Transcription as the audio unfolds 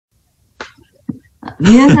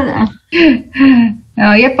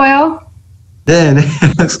예뻐요? 네,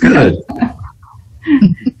 looks good.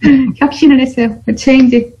 혁신을 했어요.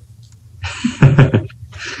 체인지.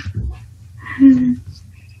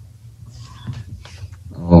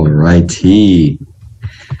 Alrighty.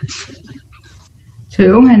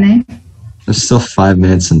 조용하네. There's still 5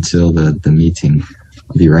 minutes until the meeting.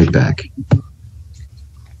 I'll be right back.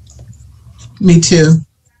 Me too.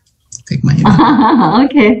 Take my hand.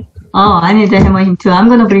 Okay. Oh, I need the hammer him too. I'm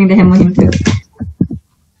gonna bring the hammer him too.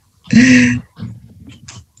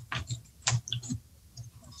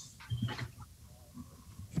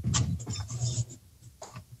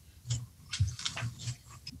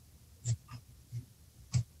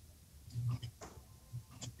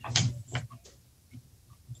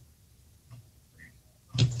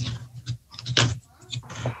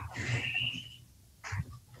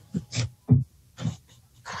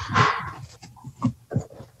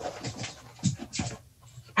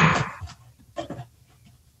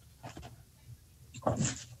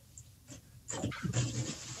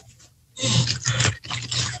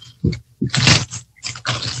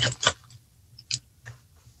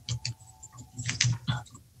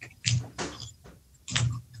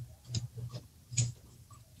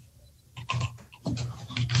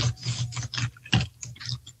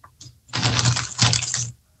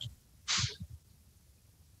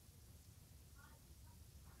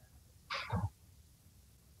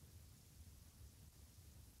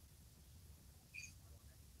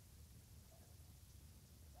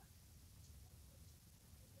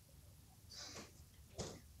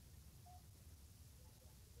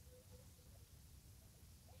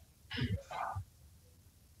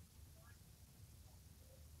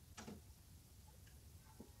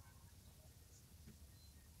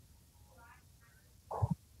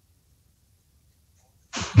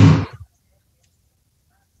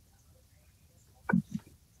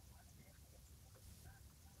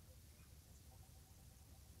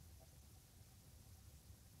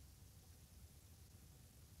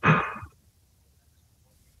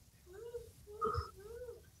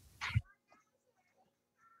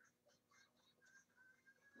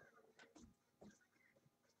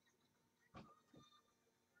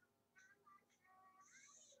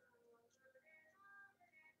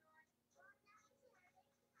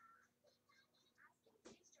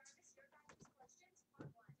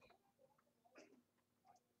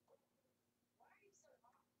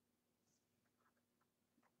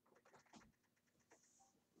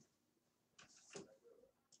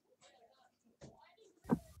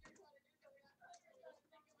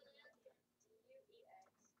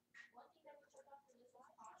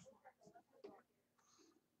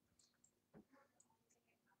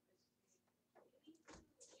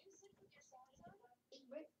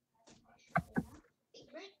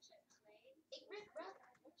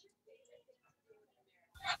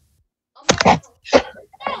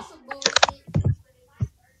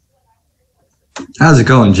 How's it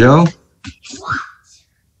going, Joe?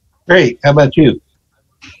 Great. How about you?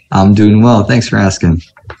 I'm doing well. Thanks for asking.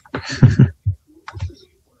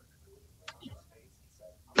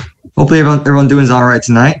 Hopefully everyone doing's all right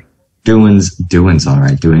tonight. Doing's all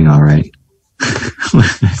right. Doing all right. What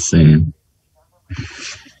am I saying?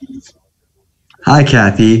 Hi,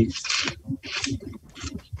 Kathy.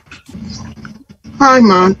 Hi,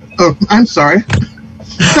 Mom. Oh, I'm sorry.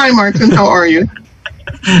 Hi, Martin. How are you?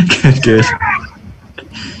 Good, good.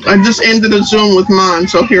 I just ended a Zoom with Mon,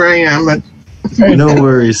 so here I am. But no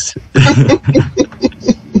worries.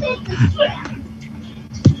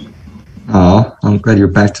 Oh, I'm glad you're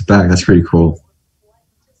back to back. That's pretty cool.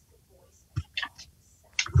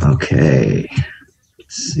 Okay.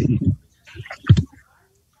 Let's see.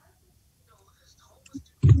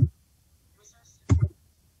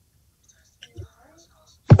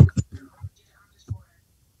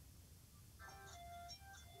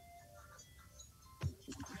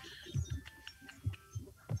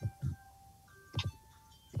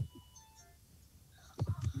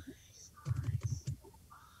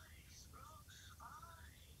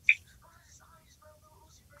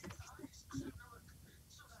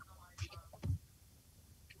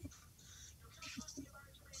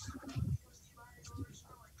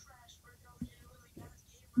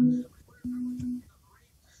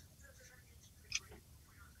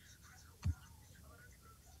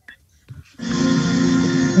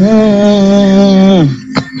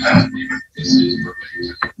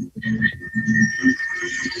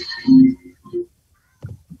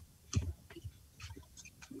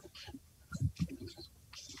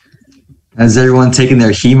 Has everyone taken their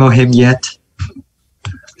hemo him yet?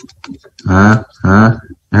 I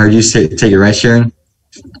heard you take it, right, Sharon?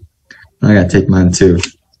 I gotta take mine too.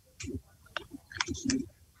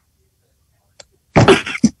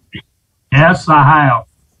 Yes, I have.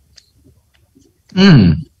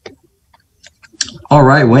 All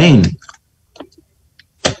right, Wayne.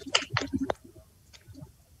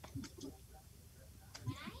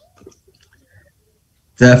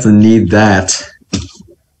 Definitely need that.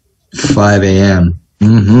 5 a.m.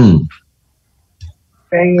 Hang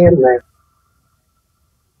in there.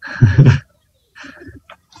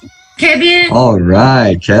 Kevin. All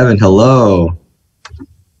right, Kevin, hello.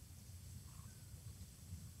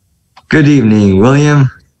 Good evening, William.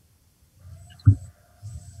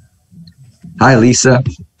 Hi, Lisa.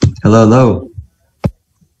 Hello, hello.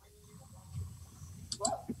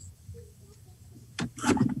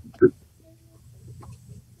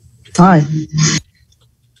 Hi.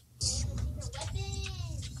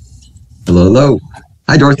 Hello, hello.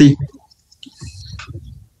 Hi, Dorothy.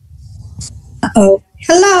 Oh,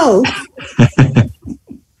 hello.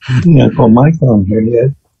 Yeah, got my phone here, yeah.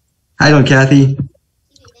 How you doing, Kathy?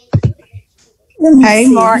 Hey,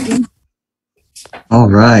 Martin. All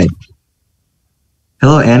right.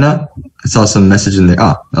 Hello, Anna. I saw some message in there.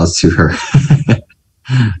 Oh, that was to her.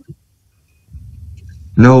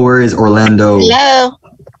 No worries, Orlando. Hello.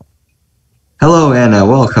 Hello, Anna.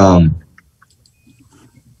 Welcome.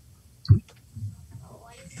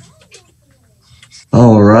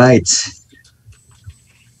 All right.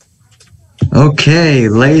 Okay,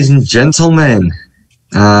 ladies and gentlemen,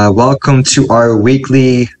 welcome to our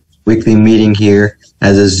weekly meeting here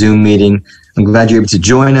as a Zoom meeting. I'm glad you're able to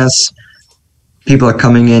join us. People are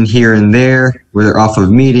coming in here and there, whether off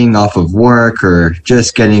of meeting, off of work, or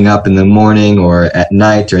just getting up in the morning or at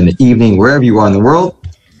night or in the evening, wherever you are in the world.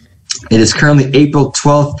 It is currently April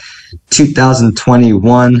 12th,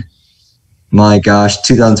 2021. My gosh,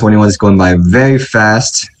 2021 is going by very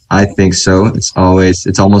fast. I think so. It's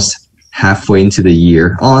almost halfway into the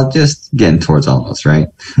year. Oh, just getting towards almost, right?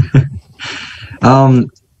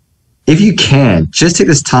 If you can, just take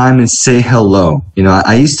this time and say hello. You know,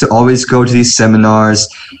 I used to always go to these seminars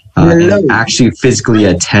and actually physically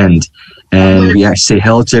attend. And we actually say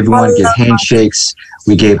hello to everyone, give handshakes,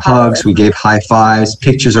 we gave hugs, we gave high fives,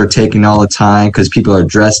 pictures are taken all the time because people are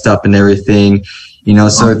dressed up and everything. You know,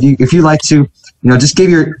 so if you like to, you know, just give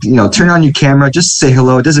your, you know, turn on your camera, just say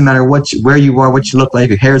hello. It doesn't matter where you are, what you look like. If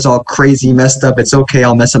your hair's all crazy, messed up, it's okay.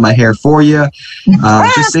 I'll mess up my hair for you.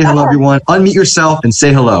 Just say hello, everyone. Unmute yourself and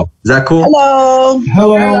say hello. Is that cool? Hello.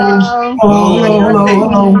 Hello. Hello. Hello.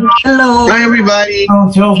 Hello. Hello. Hi, everybody.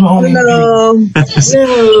 Tell us my homie. Hello.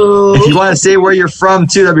 Hello. If you want to say where you're from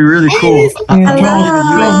too, that'd be really cool. Hi.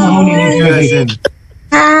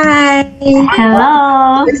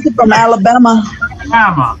 Hello. This is from Alabama.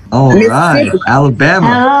 Alabama. All right, Alabama,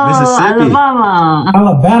 Hello, Mississippi, Alabama.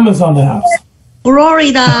 Alabama's on the house.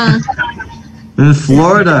 Florida. in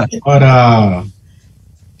Florida. But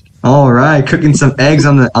All right, cooking some eggs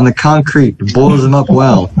on the concrete, boils them up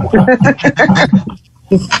well.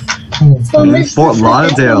 In Fort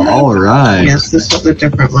Lauderdale. All right. Yes, this is a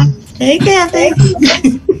different one. Hey, Kathy.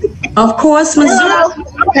 Of course, Missouri.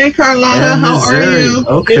 Hey, Carlotta, And how are Missouri. you?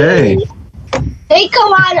 Okay. Hey,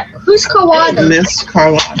 Kawada. Who's Kawada? Miss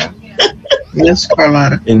Carlotta. Miss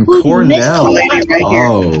Carlotta. In Cornell. Lady right here.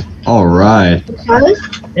 Oh, all right.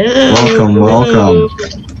 Welcome, welcome.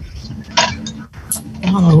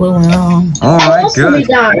 All right, good.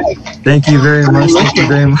 Thank you very much. Thank you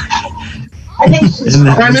very much. In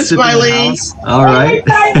the Hi, Miss Mississippi Wiley. house. All right.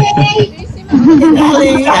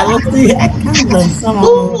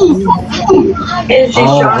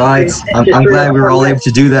 All right. I'm glad we were all able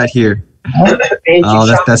to do that here. Oh,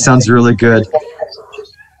 that sounds really good.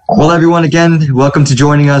 Well, everyone, again, welcome to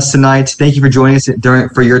joining us tonight. Thank you for joining us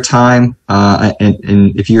for your time.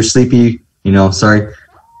 And if you're sleepy, you know, sorry,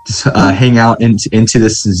 just hang out into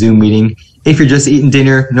this Zoom meeting. If you're just eating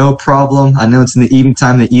dinner, no problem. I know it's in the evening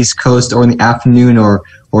time in the East Coast, or in the afternoon, or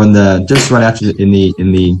in the just right after in the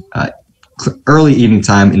early evening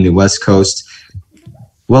time in the West Coast.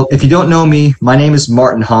 Well, if you don't know me, my name is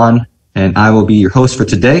Martin Hahn, and I will be your host for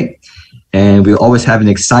today. And we'll always have an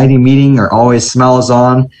exciting meeting, or always smiles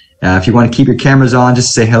on. If you want to keep your cameras on,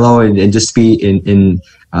 just say hello and just be in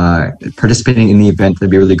participating in the event. That'd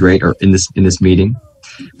be really great, or in this meeting.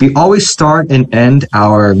 We always start and end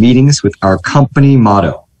our meetings with our company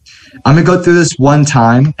motto. I'm going to go through this one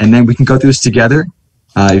time, and then we can go through this together.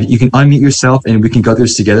 You can unmute yourself, and we can go through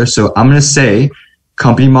this together. So I'm going to say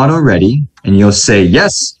company motto ready, and you'll say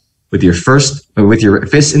yes with your fist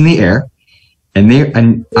in the air. And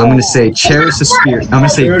I'm going to say cherish the spirit. I'm going to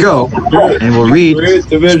say go, and we'll read cherish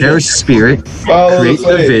the spirit, create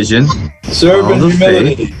the vision, serve in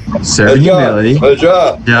humility, serve in humility.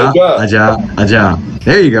 Aja.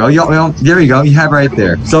 There you go. There you go. You have it right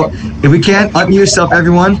there. So if we can, unmute yourself,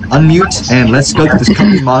 everyone. Unmute, and let's go through this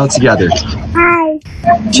company model together. Hi.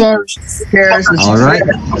 Cherish. All right.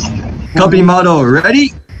 Company model,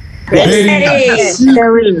 ready? Go!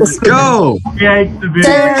 Cherish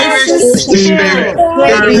the spirit.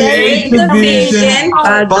 Create the vision.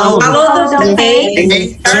 Follow the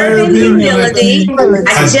faith. Serve in humility.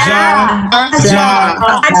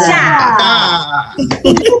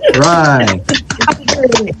 Right.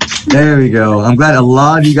 There we go. I'm glad a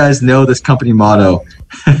lot of you guys know this company motto.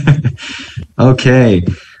 Okay.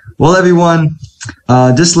 Well, everyone,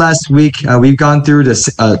 just last week we've gone through this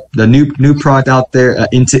the new product out there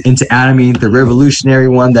into Atomy, the revolutionary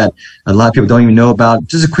one that a lot of people don't even know about.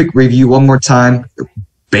 Just a quick review one more time.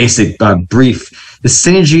 Basic, brief. The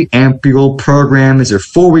Synergy Ampule program is a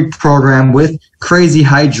 4-week program with crazy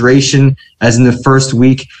hydration, as in the first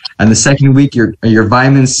week, and the second week your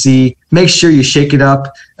vitamin C. Make sure you shake it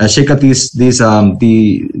up, shake up the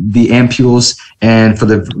ampules, and for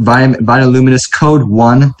the Vitaluminous code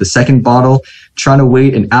 1, the second bottle. Trying to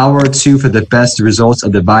wait an hour or two for the best results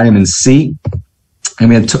of the vitamin C, and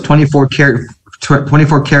we have 24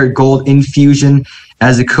 karat gold infusion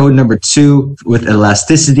as a code number 2 with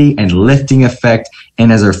elasticity and lifting effect,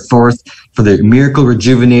 and as our 4th for the miracle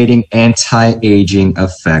rejuvenating anti-aging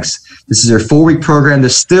effects. This is our 4-week program.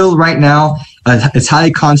 There's still right now, it's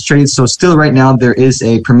highly concentrated, so still right now there is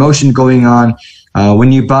a promotion going on.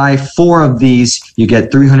 When you buy 4 of these, you get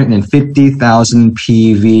 350,000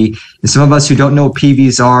 PV. And some of us who don't know what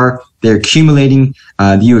PVs are, they're accumulating.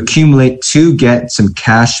 You accumulate to get some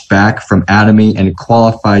cash back from Atomy, and it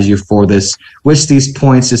qualifies you for this, which these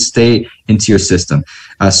points to stay into your system.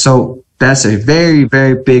 So that's a very,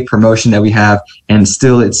 very big promotion that we have, and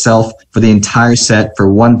still itself for the entire set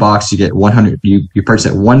for 1 box, you get 100. You purchase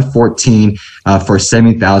at 114 for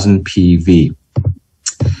 70,000 PV.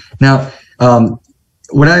 Now,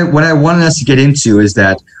 what I wanted us to get into is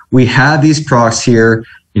that we have these products here.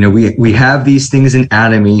 You know, we have these things in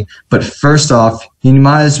Atomy, but first off, you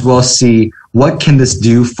might as well see what can this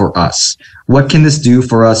do for us? What can this do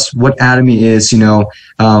for us? What Atomy is, you know,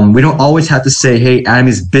 we don't always have to say, hey,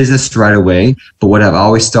 Atomy's business right away. But what I've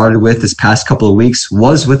always started with this past couple of weeks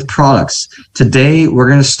was with products. Today, we're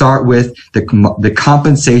going to start with the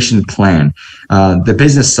compensation plan, the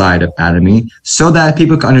business side of Atomy, so that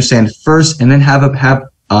people can understand first, and then have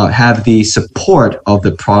the support of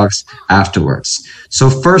the products afterwards. So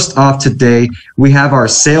first off today, we have our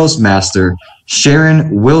sales master,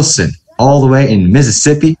 Sharon Wilson, all the way in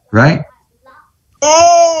Mississippi, right?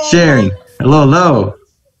 Sharon, hello.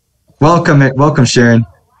 Welcome, Sharon.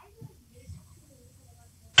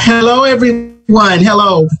 Hello, everyone.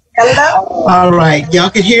 Hello. All right.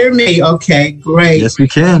 Y'all can hear me? Okay, great. Yes, we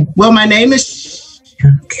can. Well, my name is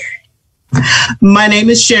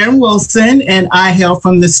Sharon Wilson, and I hail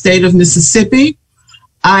from the state of Mississippi.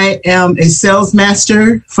 I am a sales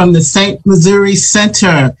master from the St. Missouri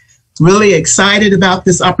Center. Really excited about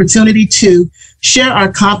this opportunity to share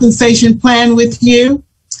our compensation plan with you.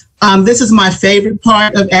 This is my favorite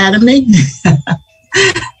part of Atomy,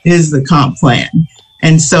 is the comp plan.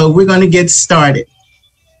 And so we're going to get started.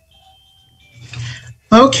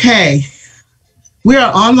 Okay. We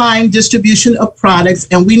are online distribution of products,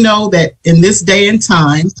 and we know that in this day and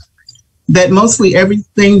time, that mostly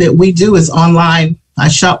everything that we do is online. I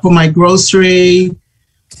shop for my grocery.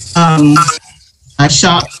 I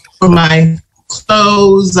shop for my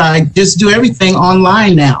clothes. I just do everything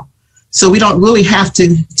online now. So we don't really have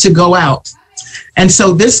to go out. And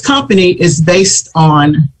so this company is based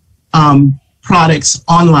on products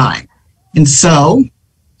online. And so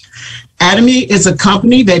Atomy is a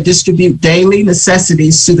company that distributes daily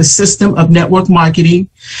necessities to the system of network marketing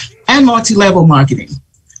and multi-level marketing.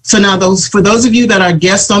 So now for those of you that are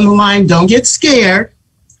guests on the line, don't get scared.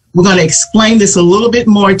 We're going to explain this a little bit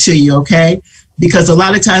more to you, okay? Because a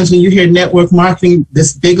lot of times when you hear network marketing,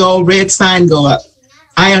 this big old red sign go up.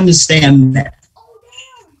 I understand that.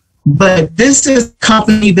 But this is a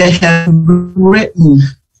company that has written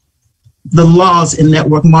the laws in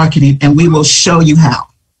network marketing, and we will show you how.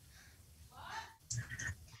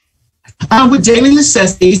 With daily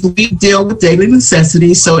necessities, we deal with daily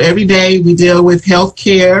necessities. So every day we deal with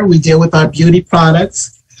healthcare, we deal with our beauty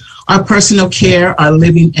products, our personal care, our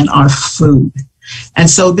living, and our food. And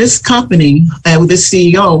so this company, this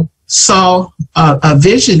CEO, saw a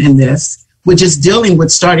vision in this, which is dealing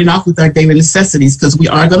with starting off with our daily necessities, because we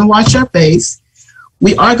are going to wash our face.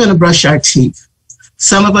 we are going to brush our teeth.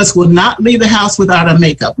 Some of us will not leave the house without our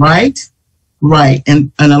makeup, right? Right.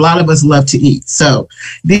 And a lot of us love to eat. So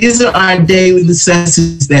these are our daily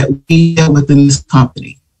necessities that we deal with in this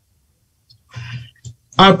company.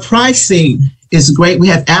 Our pricing is great. We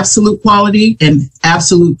have absolute quality and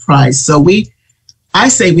absolute price. So I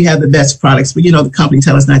say we have the best products, but the company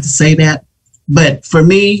tells us not to say that. But for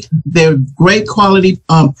me, they're great quality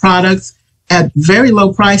products at very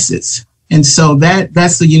low prices. And so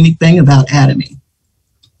that's the unique thing about Atomy.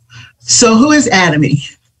 So who is Atomy?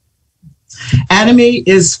 Atomy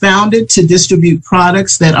is founded to distribute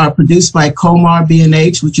products that are produced by Comar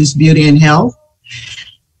B&H, which is Beauty and Health.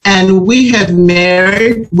 And we have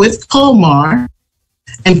married with Comar.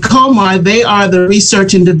 And Comar, they are the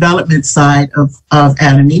research and development side of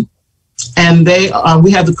Atomy. And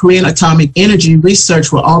we have the Korean Atomic Energy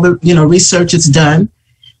Research, where all the research is done.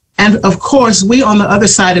 And of course, we on the other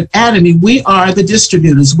side of Atomy, we are the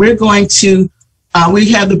distributors. We're going to,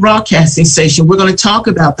 we have the broadcasting station. We're going to talk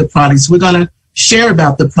about the products. We're going to share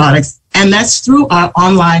about the products. And that's through our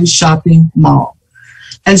online shopping mall.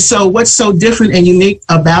 And so what's so different and unique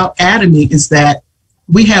about Atomy is that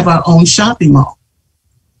we have our own shopping mall.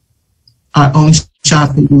 Our own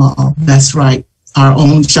shopping mall. That's right. Our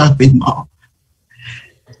own shopping mall.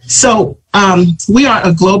 So we are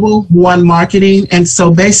a global one marketing. And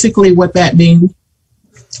so basically what that means,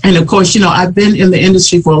 and of course, I've been in the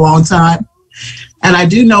industry for a long time. And I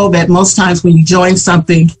do know that most times when you join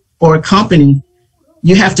something or a company,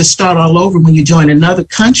 you have to start all over when you join another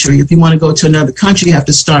country. If you want to go to another country, you have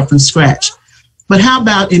to start from scratch. But how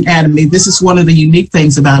about in Atomy? This is one of the unique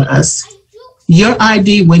things about us. Your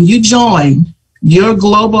ID, when you join, your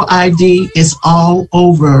global ID is all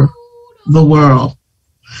over the world.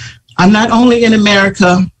 I'm not only in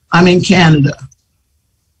America, I'm in Canada.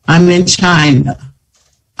 I'm in China.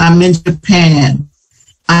 I'm in Japan.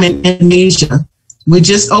 I'm in Indonesia. We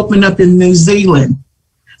just opened up in New Zealand.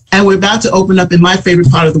 And we're about to open up in my favorite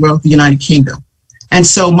part of the world, the United Kingdom. And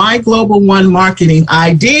so my Global One Marketing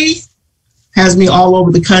ID has me all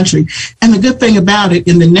over the country. And the good thing about it,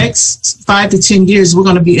 in the next 5 to 10 years, we're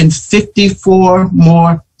going to be in 54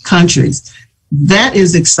 more countries. That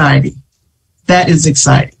is exciting. That is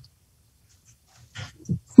exciting.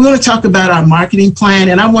 We're going to talk about our marketing plan,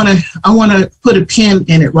 and I want to put a pin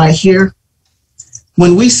in it right here.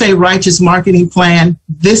 When we say righteous marketing plan,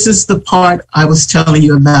 this is the part I was telling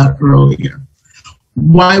you about earlier.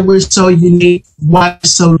 Why we're so unique, why we're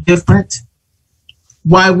so different,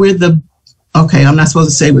 why we're the, okay, I'm not supposed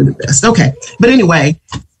to say we're the best. Okay, but anyway,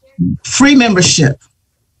 free membership.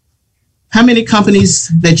 How many companies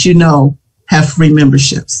that you know have free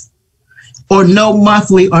memberships? Or no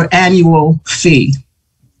monthly or annual fee?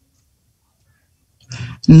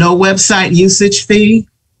 No website usage fee?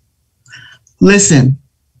 Listen,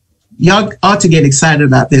 y'all ought to get excited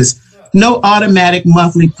about this. No automatic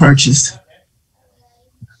monthly purchase.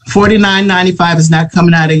 $49.95 is not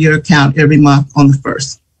coming out of your account every month on the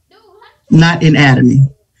 1st. Not in Atomy.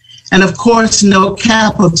 And of course, no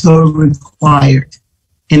capital required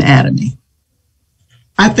in Atomy.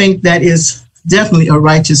 I think that is definitely a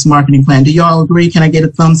righteous marketing plan. Do y'all agree? Can I get a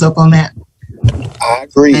thumbs up on that? I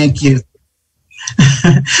agree. Thank you.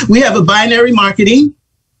 We have a binary marketing.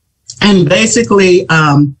 And basically,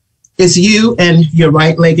 it's you and your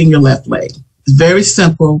right leg and your left leg. It's very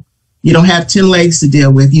simple. You don't have 10 legs to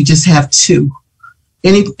deal with. You just have 2.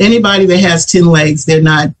 Anybody that has 10 legs, they're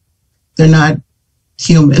not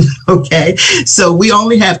human. Okay. So we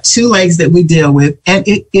only have 2 legs that we deal with, and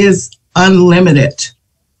it is unlimited.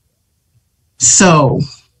 So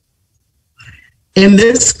in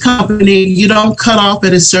this company, you don't cut off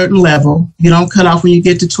at a certain level. You don't cut off when you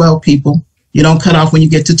get to 12 people. You don't cut off when you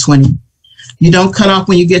get to 20. You don't cut off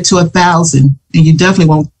when you get to 1,000, and you definitely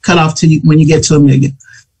won't cut off when you get to 1 million.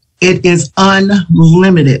 It is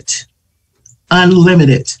unlimited.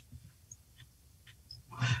 Unlimited.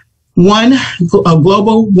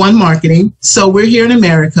 Global one marketing. So we're here in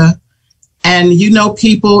America, and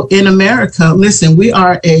people in America, listen, we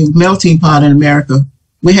are a melting pot in America.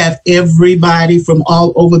 We have everybody from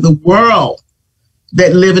all over the world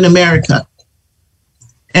that live in America.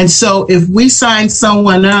 And so if we sign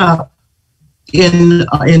someone up in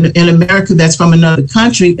America that's from another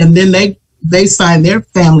country, and then they sign their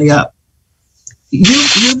family up,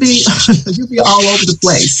 you'll be you'll be all over the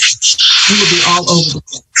place. You will be all over the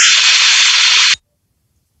place.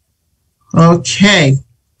 Okay.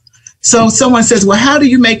 So someone says, well, how do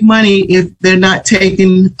you make money if they're not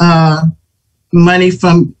taking money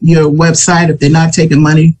from your website, if they're not taking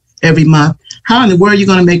money every month? How in the world are you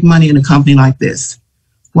going to make money in a company like this?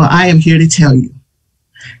 Well, I am here to tell you.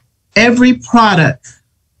 Every product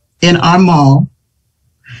in our mall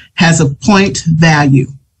has a point value.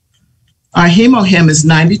 Our HemoHim is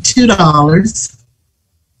 $92.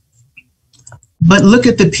 But look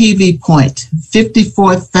at the PV point,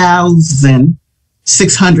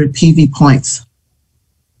 54,600 PV points.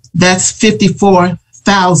 That's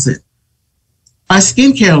 54,000. Our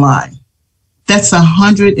skincare line, that's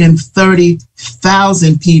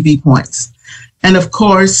 130,000 PV points. And of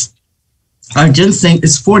course, our ginseng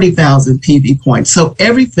is 40,000 PV points. So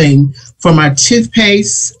everything from our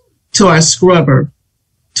toothpaste to our scrubber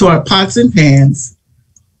to our pots and pans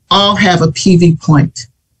all have a PV point.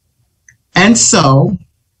 And so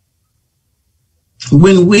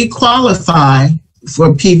when we qualify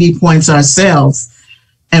for PV points ourselves,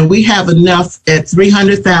 and we have enough at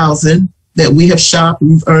 300,000 that we have shopped,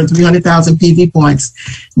 we've earned 300,000 PV points.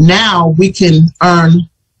 Now we can earn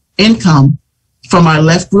income from our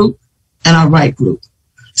left group and our right group.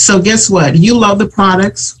 So guess what? You love the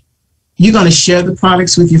products. You're going to share the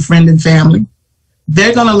products with your friend and family.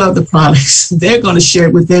 They're going to love the products. They're going to share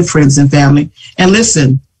it with their friends and family. And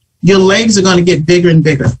listen, your legs are going to get bigger and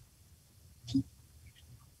bigger.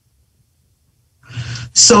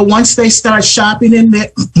 So once they start shopping in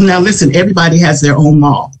there, now listen, everybody has their own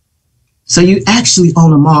mall. So you actually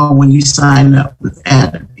own a mall when you sign up with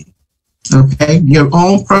Atomy. Okay? Your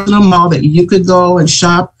own personal mall that you could go and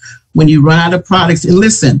shop when you run out of products. And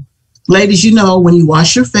listen, ladies, you know, when you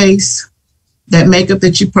wash your face, that makeup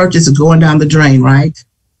that you purchase is going down the drain, right?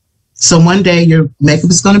 So one day your makeup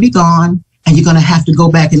is going to be gone and you're going to have to go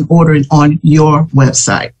back and order it on your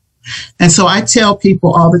website. And so I tell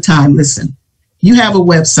people all the time, listen, you have a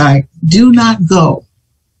website, do not go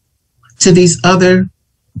to these other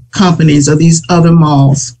companies or these other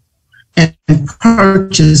malls and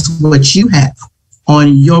purchase what you have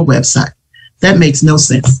on your website. That makes no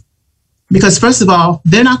sense. Because first of all,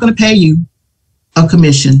 they're not going to pay you a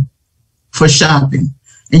commission for shopping.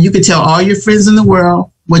 And you can tell all your friends in the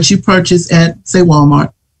world what you purchase at, say,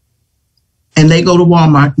 Walmart, and they go to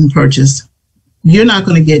Walmart and purchase. You're not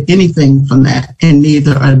going to get anything from that, and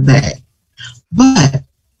neither are they. But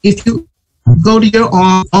if you go to your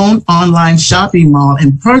own online shopping mall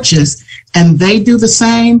and purchase, and they do the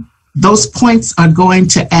same, those points are going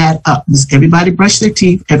to add up. Everybody brush their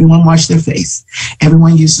teeth, everyone wash their face,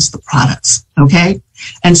 everyone uses the products, okay?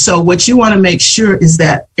 And so what you want to make sure is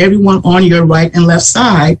that everyone on your right and left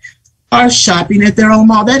side are shopping at their own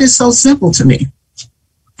mall. That is so simple to me.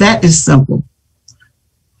 That is simple.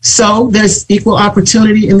 So there's equal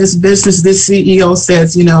opportunity in this business. This CEO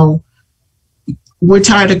says, you know, we're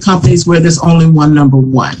tired of companies where there's only one number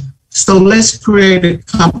one. So let's create a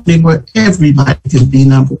company where everybody can be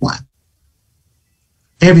number one.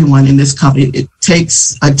 Everyone in this company. It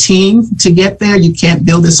takes a team to get there. You can't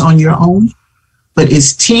build this on your own, but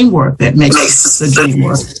it's teamwork that makes the dream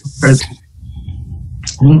work.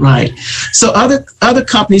 Right. So other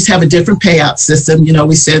companies have a different payout system. You know,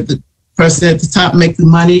 we said the person at the top make the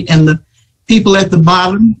money and the people at the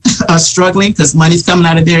bottom are struggling because money's coming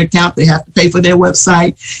out of their account. They have to pay for their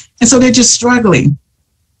website. And so they're just struggling.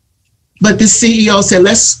 But the CEO said,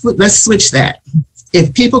 let's switch that.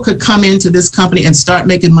 If people could come into this company and start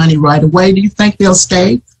making money right away, do you think they'll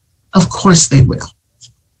stay? Of course they will.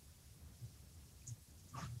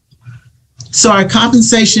 So our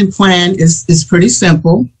compensation plan is pretty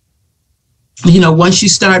simple. You know, once you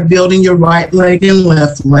start building your right leg and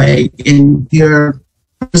left leg, and your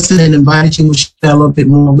person that invited you will share a little bit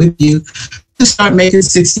more with you, to start making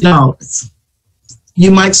 $60.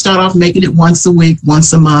 You might start off making it once a week,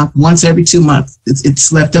 once a month, once every 2 months.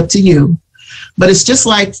 It's left up to you. But it's just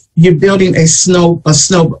like you're building a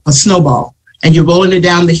snowball, and you're rolling it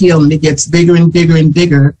down the hill, and it gets bigger and bigger and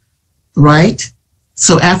bigger, right?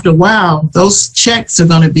 So after a while, those checks are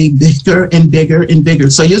going to be bigger and bigger and bigger.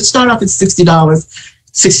 So you'll start off at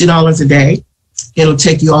 $60 a day. It'll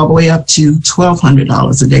take you all the way up to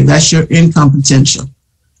 $1,200 a day. That's your income potential.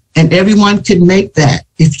 And everyone can make that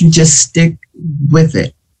if you just stick with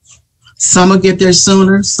it. Some will get there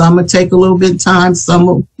sooner. Some will take a little bit of time. Some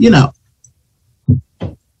will, you know.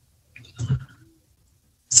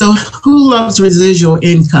 So who loves residual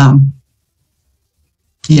income?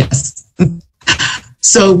 Yes.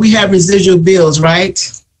 So we have residual bills, right?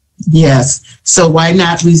 Yes. So why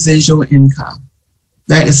not residual income?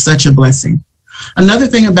 That is such a blessing. Another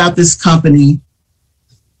thing about this company,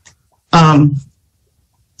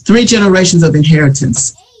 3 generations of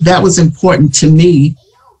inheritance. That was important to me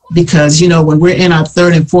because, you know, when we're in our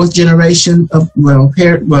 3rd and 4th generation of,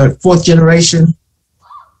 fourth generation,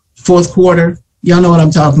 4th quarter, y'all know what I'm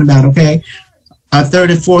talking about, okay? Our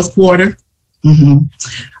 3rd and 4th quarter.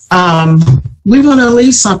 We're going to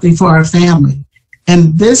leave something for our family.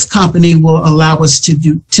 And this company will allow us to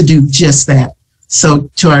do just that. So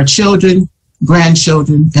to our children,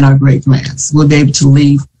 grandchildren, and our great-grands, we'll be able to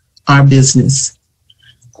leave our business.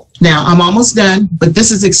 Now, I'm almost done, but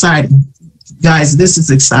this is exciting. Guys, this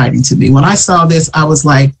is exciting to me. When I saw this, I was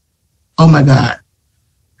like, oh my God.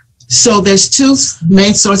 So there's two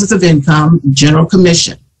main sources of income, general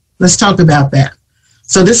commission. Let's talk about that.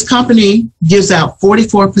 So this company gives out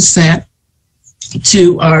 44%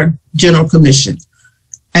 to our general commission.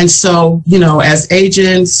 And so, you know, as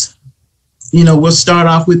agents, you know, we'll start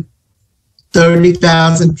off with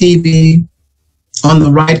 30,000 PV on the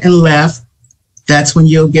right and left. That's when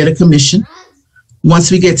you'll get a commission.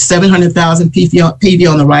 Once we get 700,000 PV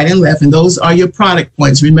on the right and left, and those are your product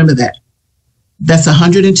points, remember that. That's a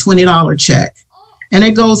 $120 check. And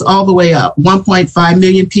it goes all the way up, 1.5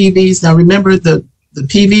 million PVs. Now remember, the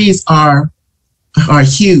PVs are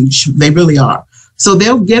huge. They really are. So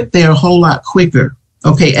they'll get there a whole lot quicker,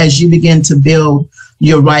 okay, as you begin to build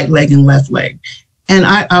your right leg and left leg. And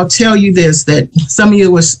I'll tell you this, that some of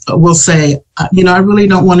you will say, you know, I really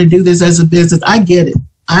don't want to do this as a business. I get it.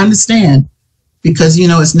 I understand. Because, you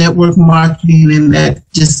know, it's network marketing and that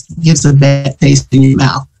just gives a bad taste in your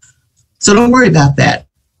mouth. So don't worry about that.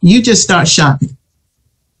 You just start shopping.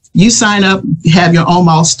 You sign up, have your own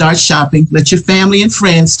mall, start shopping. Let your family and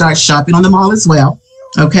friends start shopping on the mall as well.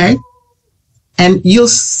 Okay? And you'll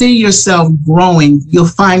see yourself growing. You'll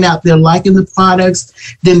find out they're liking the products.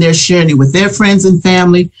 Then they're sharing it with their friends and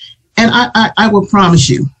family. And I will promise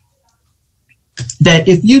you that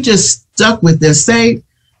if you just stuck with this, say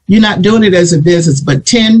you're not doing it as a business, but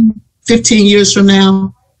 10, 15 years from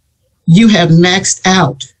now, you have maxed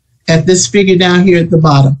out at this figure down here at the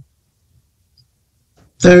bottom,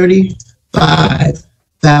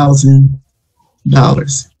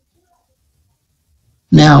 $35,000.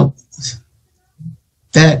 Now,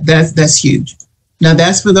 that's huge. Now,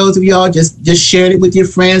 that's for those of y'all just sharing it with your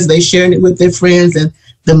friends. They sharing it with their friends, and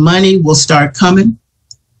the money will start coming.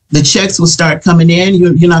 The checks will start coming in.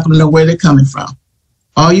 You're not going to know where they're coming from.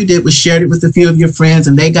 All you did was share it with a few of your friends,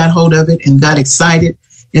 and they got hold of it and got excited,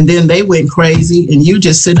 and then they went crazy, and you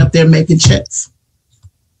just sitting up there making checks.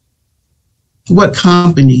 What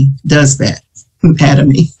company does that?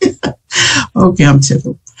 Atomy. Okay, I'm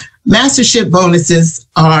tickled. Mastership bonuses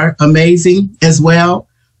are amazing as well.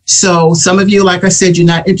 So some of you, like I said, you're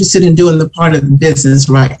not interested in doing the part of the business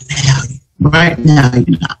right now. Right now,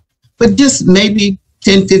 you're not. But just maybe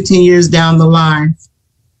 10, 15 years down the line,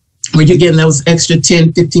 where you're getting those extra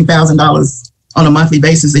 $10,000, $15,000 on a monthly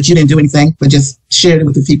basis that you didn't do anything, but just shared it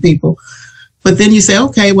with a few people. But then you say,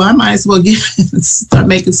 okay, well, I might as well start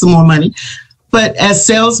making some more money. But as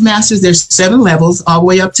sales masters, there's 7 levels, all the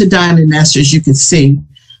way up to diamond master, as you can see.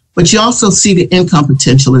 But you also see the income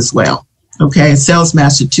potential as well. Okay, sales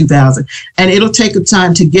master 2,000. And it'll take a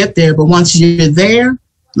time to get there, but once you're there,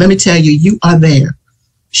 let me tell you, you are there.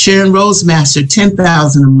 Sharon Rose Master,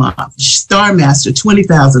 10,000 a month. Star Master,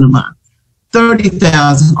 20,000 a month.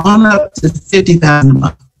 30,000 on up to 50,000 a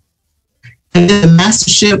month. And then the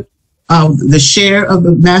mastership, the share of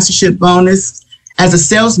the mastership bonus. As a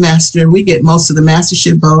sales master, we get most of the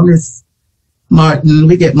mastership bonus. Martin,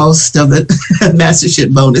 we get most of the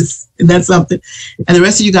mastership bonus. And that's something. And the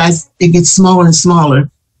rest of you guys, it gets smaller and smaller.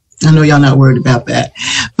 I know y'all not worried about that.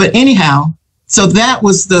 But anyhow, so that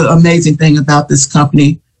was the amazing thing about this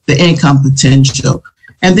company, the income potential.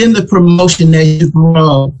 And then the promotion as you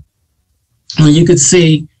grow. You could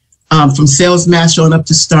see from sales master on up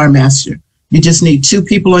to star master. You just need 2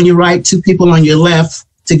 people on your right, 2 people on your left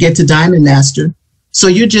to get to diamond master. So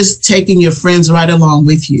you're just taking your friends right along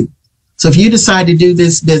with you. So if you decide to do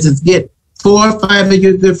this business, get 4 or 5 of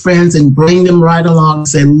your good friends and bring them right along and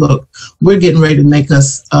say, look, we're getting ready to make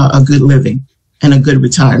us a good living and a good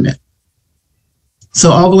retirement.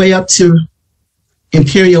 So all the way up to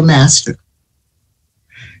Imperial Master.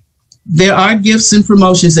 There are gifts and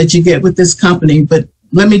promotions that you get with this company, but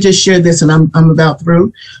let me just share this, and I'm about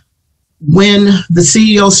through. When the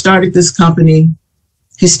CEO started this company,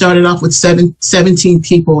 he started off with 17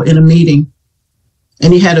 people in a meeting,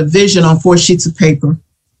 and he had a vision on 4 sheets of paper.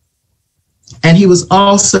 And he was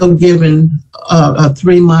also given a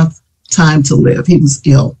 3-month time to live. He was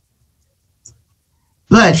ill.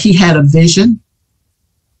 But he had a vision,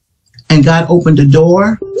 and God opened a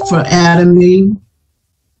door for Atomy.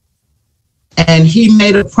 And he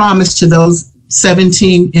made a promise to those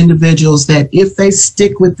 17 individuals that if they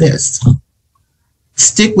stick with this,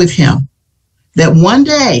 stick with him, that one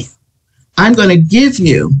day I'm going to give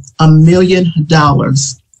you $1 million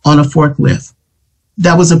on a forklift.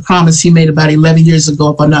 That was a promise he made about 11 years ago,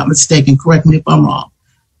 if I'm not mistaken. Correct me if I'm wrong.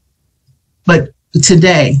 But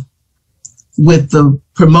today, with the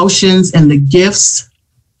promotions and the gifts.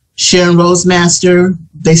 Sharon Rosemaster,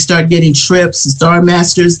 they start getting trips. Star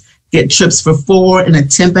Masters get trips for $4 and a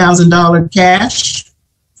 $10,000 cash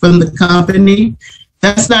from the company.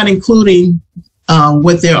 That's not including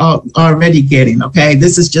what they're already getting, okay?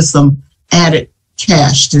 This is just some added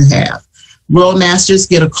cash to have. Royal Masters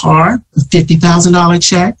get a car, a $50,000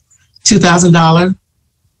 check, $2,000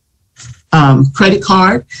 credit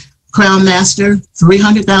card. Crown Master,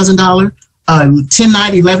 $300,000,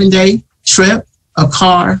 10-night, 11-day trip, a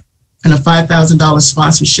car, and a $5,000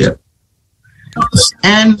 sponsorship.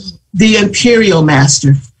 And the Imperial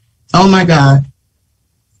Master, oh my God.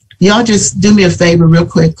 Y'all just do me a favor real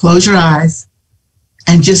quick, close your eyes,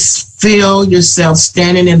 and just feel yourself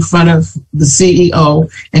standing in front of the CEO,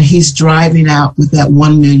 and he's driving out with that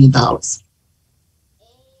 $1 million.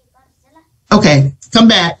 Okay, come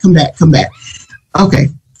back. Okay,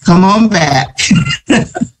 come on back.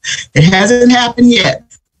 It hasn't happened yet,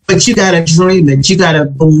 but you got to dream it. You got to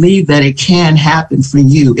believe that it can happen for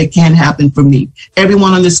you. It can happen for me.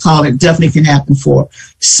 Everyone on this call, it definitely can happen for.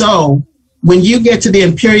 So when you get to the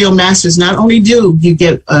Imperial Masters, not only do you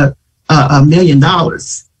get $1 million,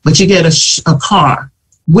 but you get a car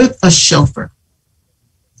with a chauffeur,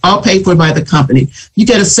 all paid for by the company. You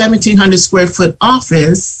get a 1,700 square foot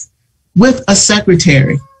office with a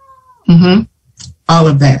secretary. All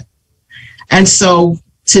of that. And so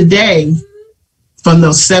today, from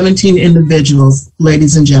those 17 individuals,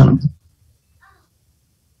 ladies and gentlemen,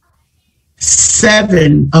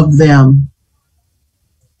 7 of them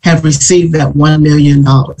have received that $1 million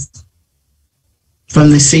from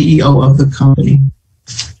the CEO of the company.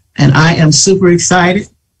 And I am super excited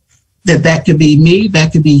that that could be me,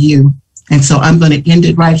 that could be you. And so I'm going to end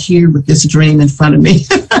it right here with this dream in front of me.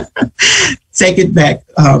 Take it back.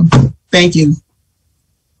 Thank you,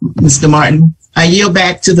 Mr. Martin. I yield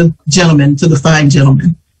back to the gentleman, to the fine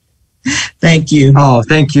gentleman. Thank you. Oh,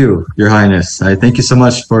 thank you, Your Highness. Thank you so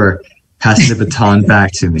much for passing the baton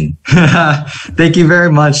back to me. Thank you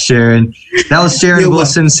very much, Sharon. That was Sharon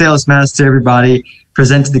Wilson, Sales Master, everybody,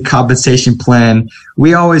 presented the compensation plan.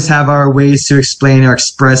 We always have our ways to explain or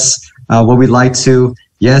express what we'd like to.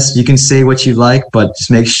 Yes, you can say what you like, but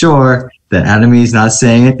just make sure that Atomy is not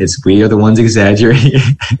saying it. It's we are the ones exaggerating.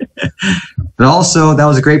 But also, that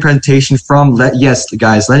was a great presentation from, yes,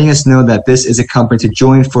 guys, letting us know that this is a company to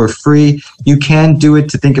join for free. You can do it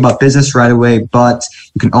to think about business right away, but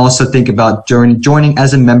you can also think about joining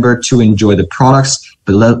as a member to enjoy the products.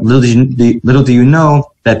 But little do you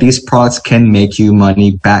know that these products can make you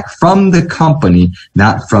money back from the company,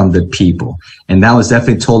 not from the people. And that was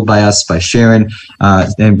definitely told by us, by Sharon.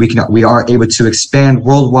 And we are able to expand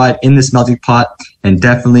worldwide in this melting pot. And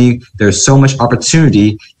definitely there's so much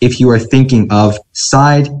opportunity if you are thinking of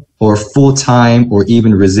side or full-time or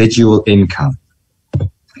even residual income.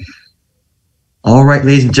 All right,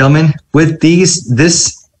 ladies and gentlemen, with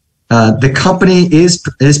the company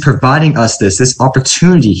is providing us this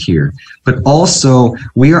opportunity here, but also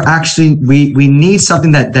we are actually, we need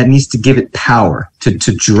something that needs to give it power to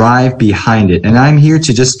drive behind it. And I'm here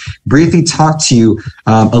to just briefly talk to you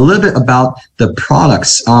a little bit about the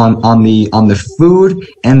products on the food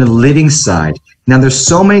and the living side. Now, there's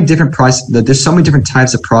so many different there's so many different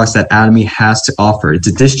types of products that Atomy has to offer. It's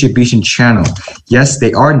a distribution channel. Yes,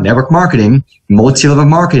 they are network marketing, multi-level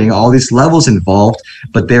marketing, all these levels involved,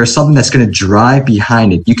 but there's something that's going to drive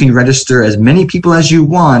behind it. You can register as many people as you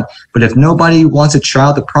want, but if nobody wants to try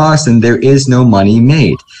out the products, then there is no money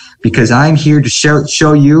made. Because I'm here to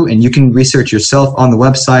show you, and you can research yourself on the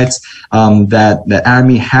websites, that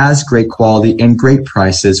Atomy has great quality and great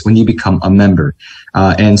prices when you become a member.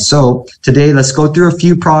 And so today, let's go through a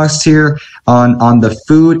few products here on the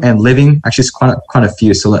food and living. Actually, it's quite a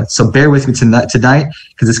few. So bear with me tonight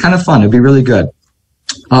because it's kind of fun. It'll be really good.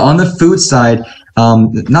 On the food side,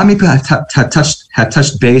 not many people have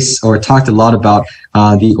touched base or talked a lot about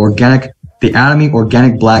the Atomy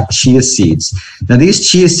organic black chia seeds. Now, these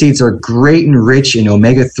chia seeds are great and rich in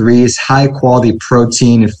omega-3s, high quality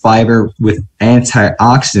protein and fiber with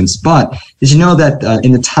antioxidants. But did you know that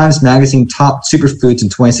in the Times Magazine top superfoods in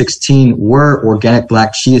 2016 were organic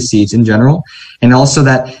black chia seeds in general? And also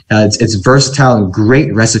that it's versatile and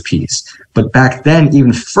great recipes. But back then,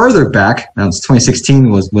 even further back, now it's 2016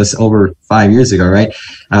 was over 5 years ago, right?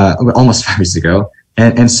 Almost 5 years ago.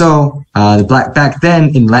 And so back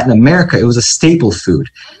then in Latin America, it was a staple food.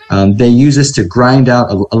 They use this to grind out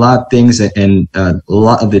a lot of things, and a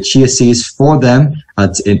lot of the chia seeds for them.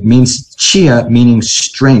 It means chia, meaning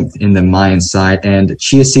strength in the Mayan side, and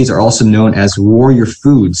chia seeds are also known as warrior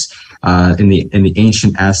foods in the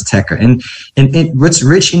ancient Azteca. And what's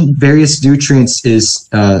rich in various nutrients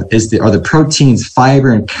are the proteins,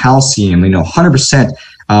 fiber, and calcium. 100%.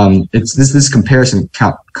 It's this comparison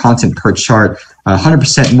content per chart.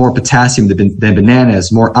 100% more potassium than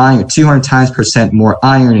bananas, more iron, 200 times more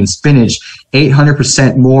iron in spinach,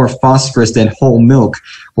 800% more phosphorus than whole milk,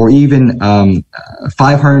 or even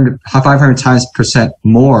 500 times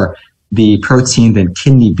more the protein than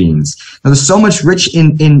kidney beans. Now, there's so much rich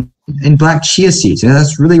in black chia seeds, and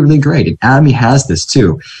that's really, really great. And Atomy has this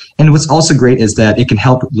too. And what's also great is that it can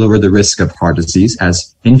help lower the risk of heart disease,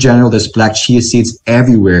 as in general, there's black chia seeds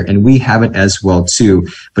everywhere, and we have it as well too.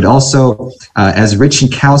 But also, as rich in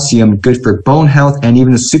calcium, good for bone health, and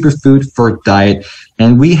even a superfood for diet.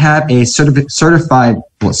 And we have a certification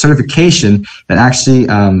that actually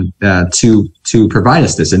to provide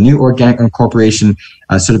us this, a new organic incorporation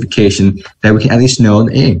certification that we can at least know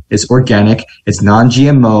that, hey, it's organic, it's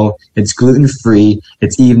non-GMO, it's gluten-free,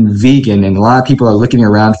 it's even vegan. And a lot of people are looking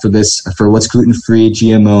around for what's gluten-free,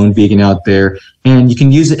 GMO, and vegan out there. And you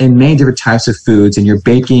can use it in many different types of foods, in your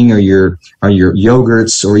baking or your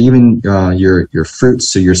yogurts, or even your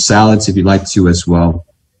fruits or your salads if you'd like to as well.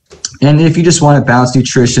 And if you just want a balanced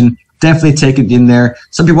nutrition, definitely take it in there.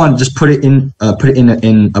 Some people want to just put it in a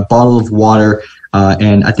bottle of water,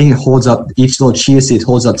 and I think it holds up. Each little chia seed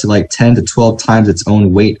holds up to like 10 to 12 times its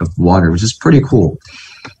own weight of water, which is pretty cool.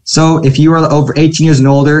 So if you are over 18 years and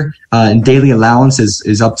older, and daily allowance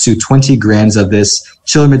is up to 20 grams of this.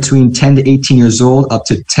 Children between 10 to 18 years old, up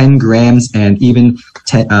to 10 grams, and even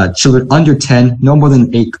children under 10, no more than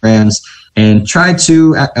 8 grams. And try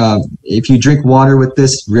to, if you drink water with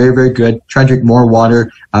this, very, very good. Try to drink more water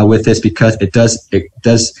with this, because it does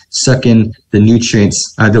suck in the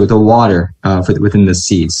nutrients, the water within the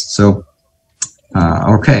seeds. So,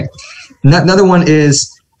 okay. Another one is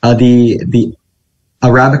the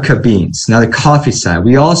Arabica beans. Now, the coffee side,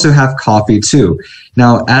 we also have coffee too.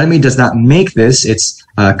 Now, Atomy does not make this. It's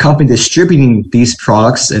a company distributing these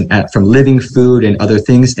products from Living Food and other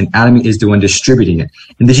things, and Atomy is the one distributing it.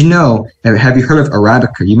 And did you know, have you heard of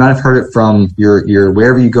Arabica? You might have heard it from your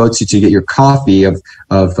wherever you go to get your coffee of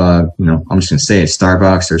I'm just going to say it,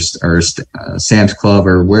 Starbucks or Sam's Club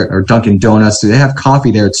or Dunkin' Donuts. So they have coffee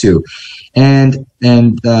there too. And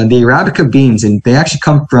the Arabica beans, and they actually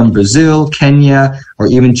come from Brazil, Kenya, or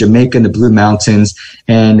even Jamaica in the Blue Mountains,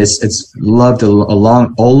 and it's loved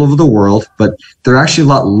along all over the world. But they're actually a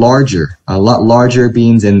lot larger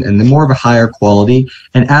beans, and they're more of a higher quality.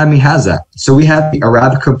 And Atomy has that. So we have the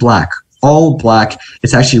Arabica Black, all black.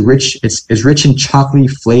 It's actually rich. It's rich in chocolatey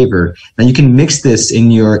flavor. Now you can mix this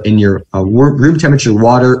in your room temperature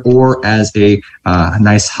water, or as a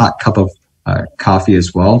nice hot cup of coffee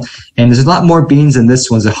as well. And there's a lot more beans in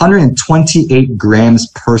this one. There's 128 grams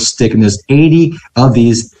per stick, and there's 80 of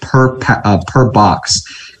these per box.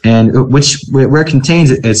 And where it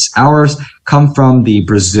contains it's ours come from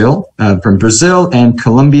Brazil and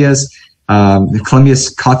Colombia's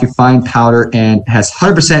coffee fine powder, and has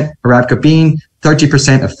 100% Arabica bean,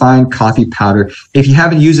 30% of fine coffee powder. If you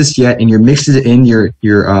haven't used this yet and you're mixing it in your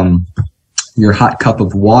hot cup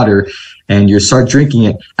of water and you start drinking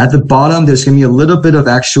it, at the bottom there's going to be a little bit of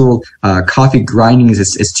actual coffee grindings.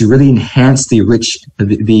 It's to really enhance the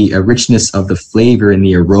richness of the flavor and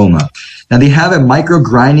the aroma. Now they have a micro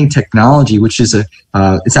grinding technology, which is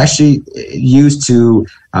it's actually used to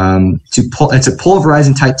pull. It's a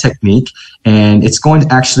pulverizing type technique, and it's going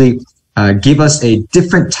to actually give us a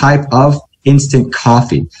different type of instant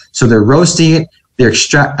coffee. So they're roasting it, they're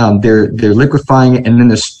liquefying it, and then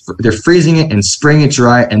they're freezing it and spraying it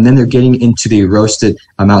dry, and then they're getting into the roasted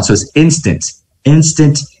amount. So it's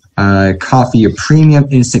instant coffee, a premium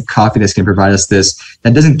instant coffee that's going to provide us this.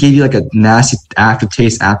 That doesn't give you like a nasty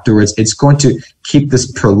aftertaste afterwards. It's going to keep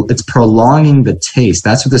this, it's prolonging the taste.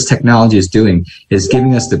 That's what this technology is doing, is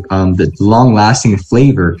giving us the long-lasting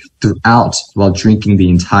flavor throughout while drinking the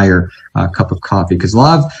entire cup of coffee. Because a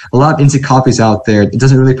lot of instant coffees out there, it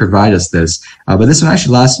doesn't really provide us this. But this one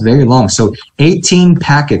actually lasts very long. So 18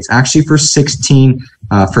 packets, actually for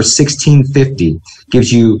 $16.50,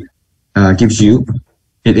 gives you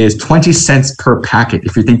it is 20 cents per packet.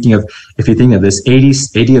 If you're thinking of this,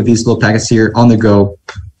 80 of these little packets here on the go,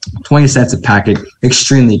 20 cents a packet,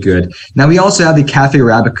 extremely good. Now we also have the Cafe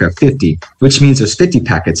Arabica 50, which means there's 50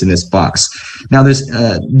 packets in this box. Now there's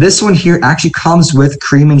this one here actually comes with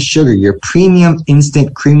cream and sugar, your premium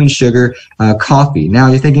instant cream and sugar coffee. Now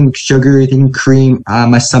you're thinking sugar, you're thinking cream,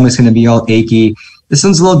 my stomach's gonna be all achy. This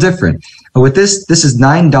one's a little different. With this is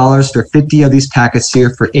 $9 for 50 of these packets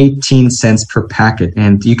here for 18 cents per packet.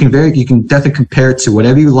 And you can definitely compare it to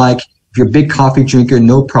whatever you like. If you're a big coffee drinker,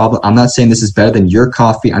 no problem. I'm not saying this is better than your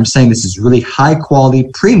coffee. I'm saying this is really high quality,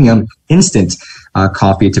 premium, instant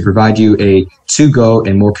coffee to provide you a to-go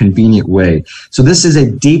and more convenient way. So this is a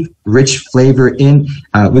deep, rich flavor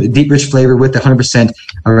with the 100%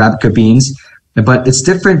 Arabica beans. But it's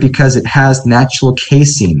different because it has natural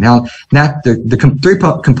casein. Now, the three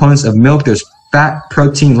components of milk, there's fat,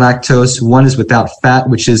 protein, lactose. One is without fat,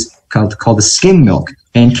 which is called the skim milk.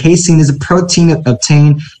 And casein is a protein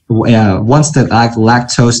obtained once the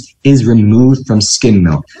lactose is removed from skim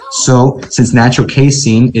milk. So since natural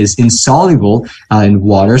casein is insoluble in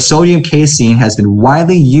water, sodium casein has been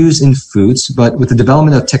widely used in foods, but with the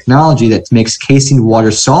development of technology that makes casein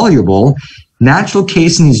water soluble, natural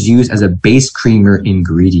casein is used as a base creamer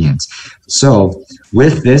ingredient. So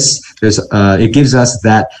with this, it gives us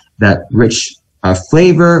that rich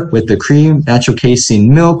flavor with the cream, natural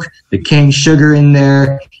casein milk, the cane sugar in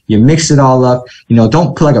there. You mix it all up.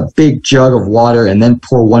 Don't put like a big jug of water and then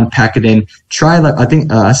pour one packet in. Try like I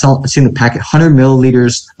think I seen the packet 100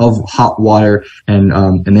 milliliters of hot water and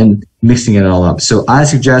then mixing it all up. So I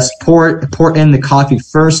suggest pour in the coffee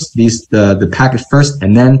first, the packet first,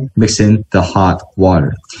 and then mix in the hot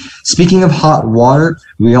water. Speaking of hot water,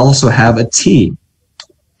 we also have a tea.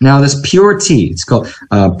 Now, this pure tea, it's called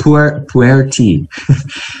pu'er tea.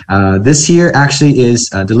 This here actually is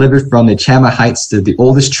delivered from the Chiang Mai Heights, the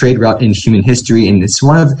oldest trade route in human history, and it's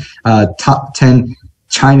one of top 10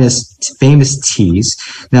 China's famous teas.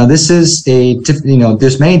 Now, this is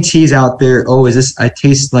there's many teas out there. Oh, I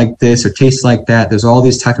taste like this or taste like that. There's all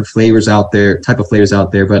these type of flavors out there,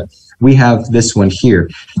 but we have this one here.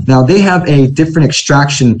 Now they have a different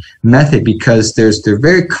extraction method because they're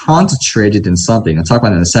very concentrated in something. I'll talk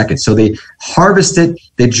about it in a second. So they harvest it,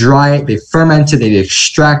 they dry it, they ferment it, they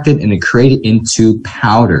extract it, and they create it into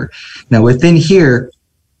powder. Now within here,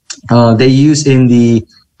 they use in the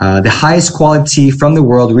highest quality from the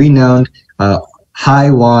world, renowned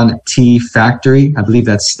Haiwan Tea Factory. I believe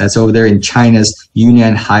that's over there in China's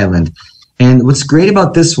Yunnan Highland. And what's great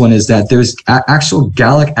about this one is that there's actual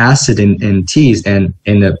gallic acid in teas, and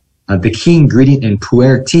the key ingredient in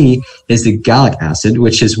pu'er tea is the gallic acid,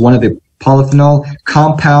 which is one of the polyphenol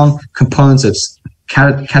compound components of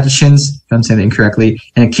catechins, if I'm saying that incorrectly,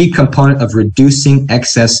 and a key component of reducing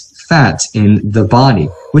excess fat in the body,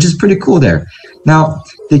 which is pretty cool there. Now,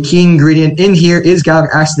 the key ingredient in here is gallic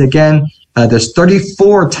acid again. There's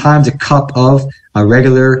 34 times a cup of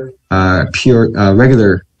regular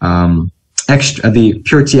the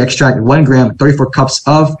pure tea extract, 1 gram, 34 cups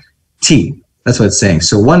of tea. That's what it's saying.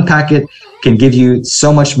 So one packet can give you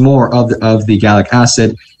so much more of the gallic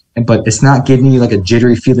acid, but it's not giving you like a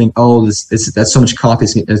jittery feeling. Oh, that's so much coffee,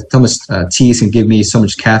 so much tea is going to give me so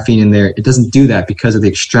much caffeine in there. It doesn't do that because of the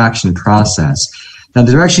extraction process. Now,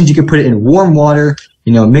 the directions, you can put it in warm water,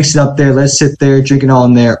 mix it up there, let it sit there, drink it all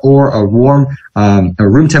in there, or a warm,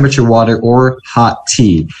 room temperature water, or hot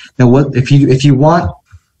tea. Now, for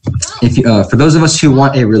those of us who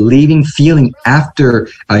want a relieving feeling after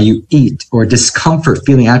you eat, or discomfort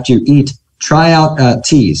feeling after you eat, try out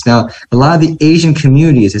teas. Now, a lot of the Asian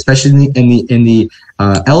communities, especially in the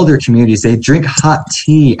elder communities, they drink hot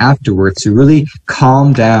tea afterwards to really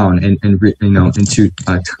calm down and to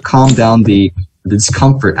calm down the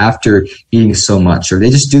discomfort after eating so much, or they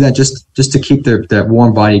just do that just to keep that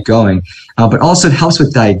warm body going. But also it helps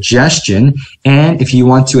with digestion, and if you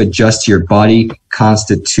want to adjust your body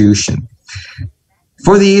constitution.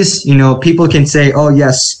 For these, people can say, oh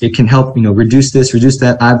yes, it can help, reduce this, reduce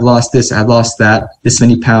that. I've lost this, I've lost that, this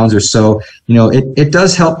many pounds or so. It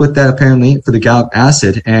does help with that apparently for the gallic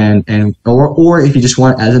acid, or if you just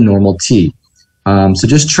want it as a normal tea. So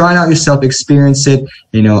just try it out yourself, experience it.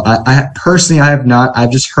 I personally, I have not.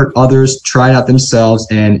 I've just heard others try it out themselves,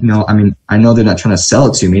 and I know they're not trying to sell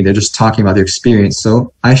it to me. They're just talking about their experience.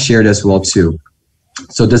 So I share it as well too.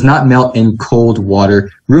 So it does not melt in cold water,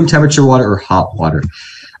 room temperature water, or hot water.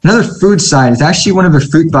 Another food sign is actually one of the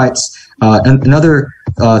fruit bites, another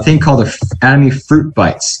thing called the Atomy fruit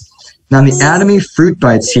bites. Now the Atomy fruit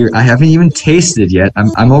bites here, I haven't even tasted it yet.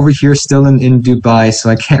 I'm over here still in Dubai, so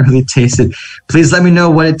I can't really taste it. Please let me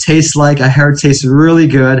know what it tastes like. I heard it tastes really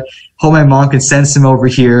good. Hope my mom can send some over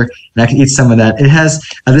here and I can eat some of that. It has,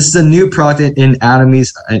 this is a new product in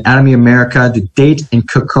Atomy America, the date and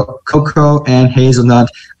cocoa and hazelnut,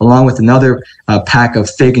 along with another pack of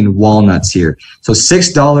fig and walnuts here. So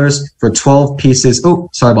 $6 for 12 pieces. Oh,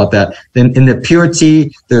 sorry about that. Then in the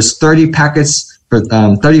purity, there's 30 packets for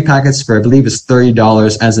I believe it's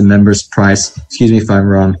 $30 as a member's price. Excuse me if I'm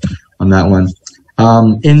wrong on that one.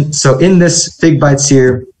 In this fig bites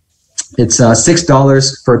here, it's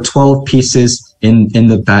 $6 for 12 pieces in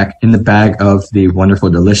the bag of the wonderful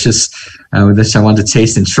delicious, which I want to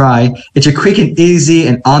taste and try. It's a quick and easy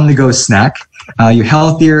and on-the-go snack. Your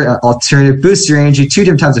healthier alternative, boosts your energy, 2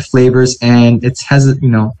 different types of flavors, and it has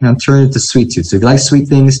an alternative to sweet tooth. So if you like sweet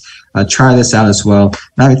things, try this out as well.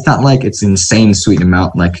 Now it's not like it's an insane sweet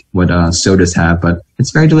amount like what sodas have, but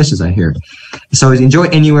it's very delicious, I hear. So enjoy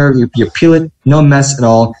anywhere, you peel it, no mess at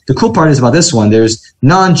all. The cool part is about this one, there's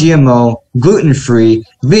non-GMO, gluten-free,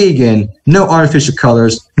 vegan, no artificial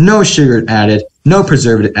colors, no sugar added, no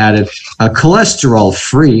preservative added, cholesterol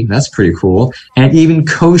free, that's pretty cool, and even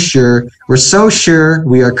kosher. We're so sure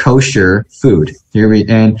we are kosher food.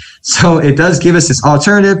 And so it does give us this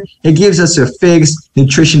alternative. It gives us your figs,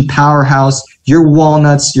 nutrition powerhouse, your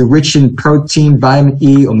walnuts, you're rich in protein, vitamin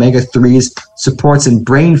E, omega-3s, supports in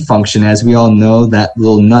brain function. As we all know, that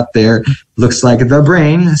little nut there looks like the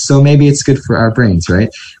brain, so maybe it's good for our brains, right?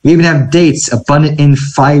 We even have dates, abundant in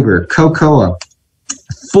fiber, cocoa,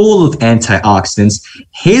 full of antioxidants,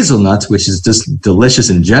 hazelnuts, which is just delicious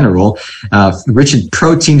in general, rich in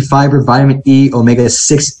protein, fiber, vitamin E,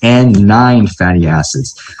 omega-6 and 9 fatty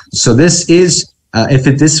acids. So this is,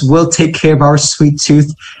 this will take care of our sweet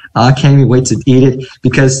tooth. I can't even wait to eat it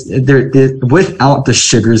because without the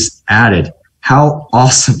sugars added. How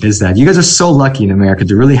awesome is that? You guys are so lucky in America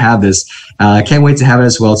to really have this. I can't wait to have it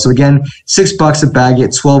as well. So again, $6 a bag,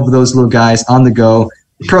 get 12 of those little guys on the go.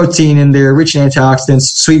 Protein in there, rich in antioxidants,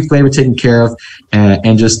 sweet flavor taken care of,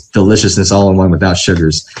 and just deliciousness all in one without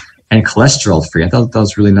sugars. And cholesterol free. I thought that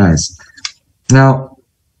was really nice. Now,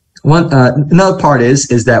 another part is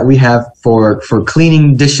that we have for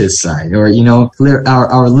cleaning dishes side, or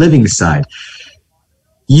our living side.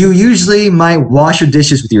 You usually might wash your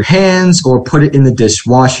dishes with your hands or put it in the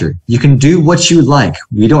dishwasher. You can do what you like.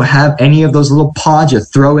 We don't have any of those little pods you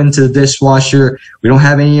throw into the dishwasher. We don't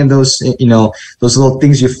have any of those, those little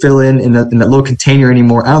things you fill in that little container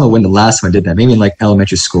anymore. I don't know when the last time I did that. Maybe in like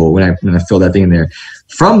elementary school when I filled that thing in there.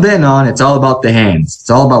 From then on, it's all about the hands. It's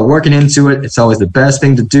all about working into it. It's always the best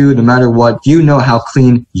thing to do no matter what. You know how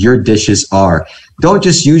clean your dishes are. Don't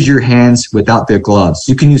just use your hands without their gloves.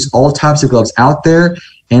 You can use all types of gloves out there,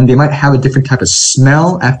 and they might have a different type of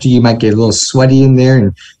smell after you might get a little sweaty in there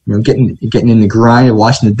and getting in the grind of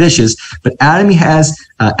washing the dishes. But Atomy has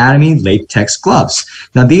Atomy latex gloves.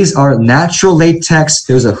 Now these are natural latex.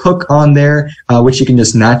 There's a hook on there which you can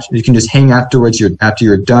just hang afterwards. After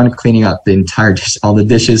you're done cleaning out the entire dish, all the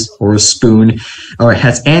dishes, or a spoon. Or it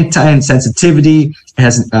has anti-sensitivity. It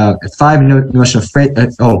has 5-dimensional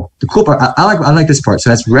the cool part, I like this part. So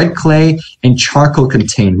it has red clay and charcoal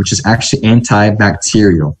contained, which is actually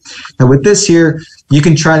antibacterial. Now with this here, you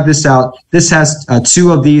can try this out. This has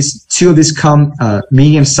two of these come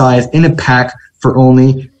medium size in a pack for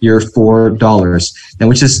only your $4.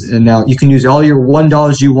 Now you can use all your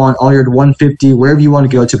 $1 you want, all your $1.50, wherever you want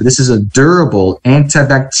to go to. But this is a durable,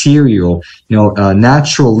 antibacterial,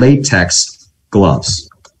 natural latex gloves.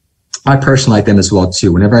 I personally like them as well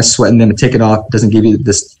too. Whenever I sweat in them and take it off, it doesn't give you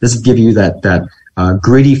that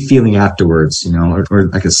gritty feeling afterwards, or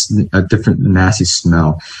like a different nasty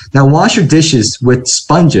smell. Now wash your dishes with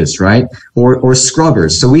sponges, right? Or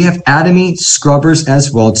scrubbers. So we have Atomy scrubbers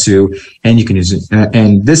as well too, and you can use it.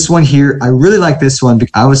 And this one here, I really like this one.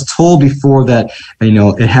 I was told before that,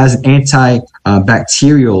 it has an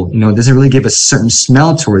antibacterial, it doesn't really give a certain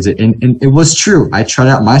smell towards it. And it was true. I tried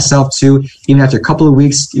it out myself too. Even after a couple of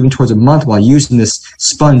weeks, even towards a month while using this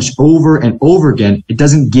sponge over and over again, it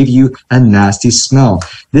doesn't give you a nasty smell.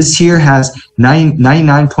 This here has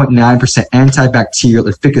 99.9% antibacterial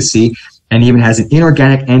efficacy, and even has an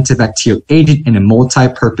inorganic antibacterial agent and a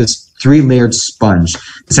multi-purpose 3-layered sponge.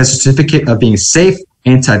 This has a certificate of being safe,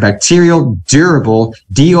 antibacterial, durable,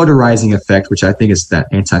 deodorizing effect, which I think is that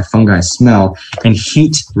anti-fungi smell, and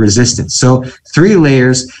heat resistant. So 3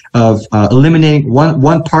 layers of eliminating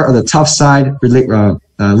one part of the tough side,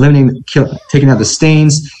 eliminating, taking out the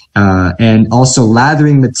stains, and also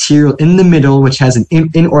lathering material in the middle, which has an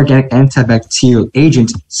inorganic antibacterial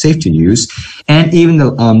agent safe to use, and even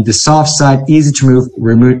the soft side, easy to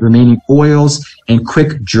remove remaining oils and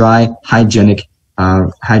quick dry hygienic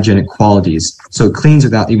qualities. So it cleans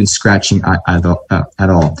without even scratching at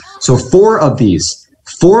all. So four of these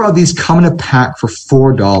come in a pack for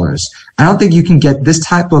 $4. I don't think you can get this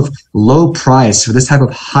type of low price for this type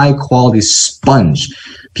of high quality sponge.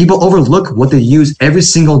 People overlook what they use every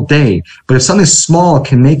single day, but if something small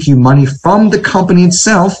can make you money from the company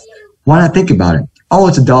itself, why not think about it? Oh,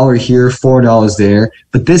 it's $1 here, $4 there,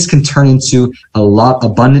 but this can turn into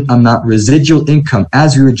abundant amount residual income,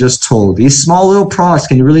 as we were just told. These small little products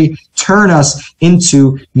can really turn us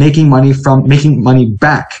into making money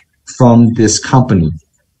back from this company.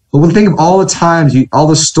 But when you think of all the times, all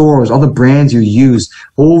the stores, all the brands you use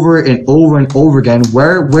over and over and over again,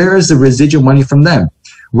 where is the residual money from them?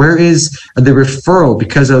 Where is the referral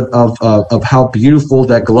because of how beautiful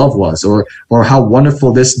that glove was, or how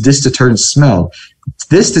wonderful this dish detergent smelled?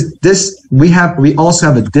 We also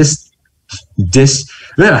have a dish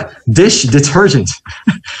detergent.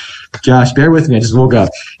 Gosh, bear with me. I just woke up.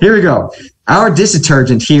 Here we go. Our dish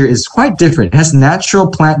detergent here is quite different. It has natural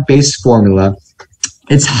plant-based formula.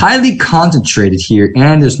 It's highly concentrated here,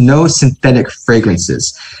 and there's no synthetic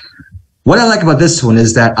fragrances. What I like about this one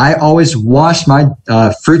is that I always wash my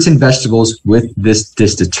fruits and vegetables with this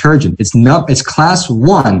dish detergent. It's class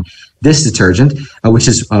 1 dish detergent, which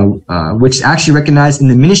is actually recognized in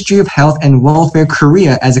the Ministry of Health and Welfare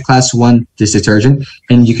Korea as a class 1 dish detergent,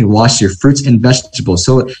 and you can wash your fruits and vegetables.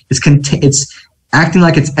 So it's acting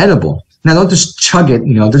like it's edible. Now don't just chug it,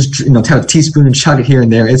 take a teaspoon and chug it here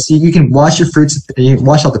and there. You can wash your fruits, you can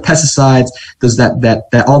wash out the pesticides,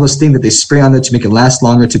 all those things that they spray on there to make it last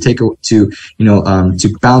longer, to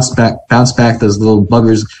bounce back those little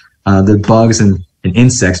buggers, the bugs and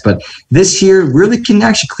insects. But this here really can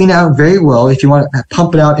actually clean out very well if you want to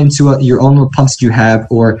pump it out into your own little pumps that you have,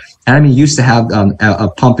 or Atomy used to have a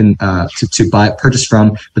pump to purchase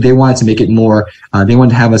from, but they wanted to make it more, they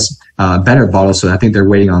wanted to have a better bottle, so I think they're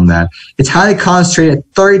waiting on that. It's highly concentrated,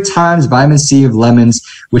 30 times vitamin C of lemons,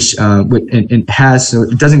 which it has, so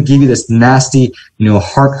it doesn't give you this nasty,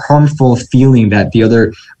 harmful feeling that the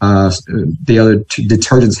other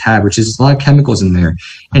detergents have, which is a lot of chemicals in there.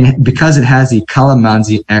 And because it has the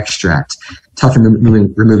calamansi extract, tough in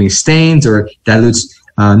removing stains or dilutes.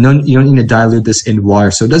 You don't need to dilute this in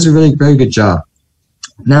water, so it does a really very good job.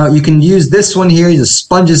 Now you can use this one here, the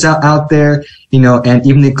sponges out there, and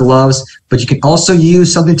even the gloves, but you can also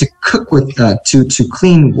use something to cook with, to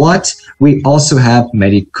clean what? We also have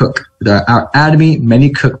MediCook, our Atomy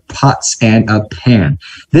MediCook pots and a pan.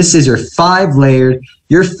 This is your 5-layered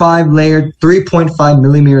 3.5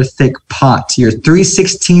 millimeter thick pot, your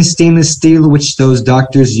 316 stainless steel, which those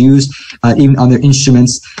doctors use even on their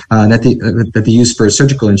instruments that they use for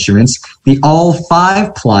surgical instruments. The all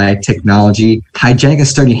 5-ply technology, hygienic and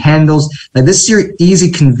sturdy handles. Like this is your easy,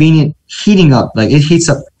 convenient heating up. Like it heats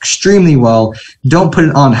up extremely well. Don't put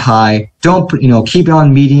it on high. Don't put, keep it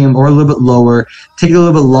on medium or a little bit lower. Take it a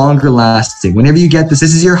little bit longer lasting. Whenever you get this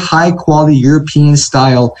is your high quality European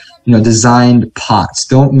style, designed pots.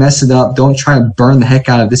 Don't mess it up. Don't try to burn the heck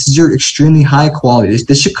out of it. This is your extremely high quality.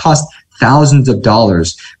 This should cost thousands of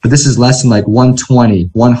dollars, but this is less than like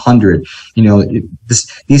 120, 100.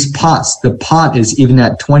 These pots, the pot is even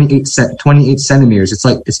at 28 centimeters. It's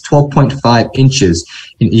 12.5 inches.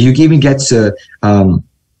 You can even get to,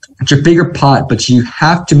 it's a bigger pot, but you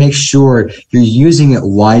have to make sure you're using it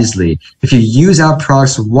wisely. If you use our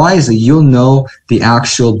products wisely, you'll know the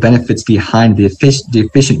actual benefits behind the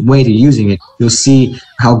efficient way to using it. You'll see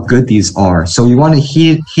how good these are. So you want to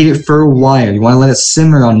heat it for a while. You want to let it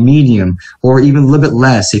simmer on medium or even a little bit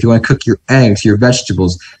less if you want to cook your eggs, your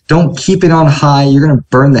vegetables. Don't keep it on high. You're going to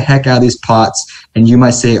burn the heck out of these pots, and you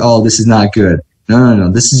might say, oh, this is not good.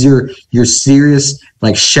 No. This is your serious,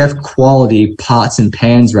 chef quality pots and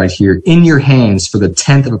pans right here in your hands for the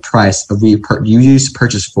 10th of a price of what you used to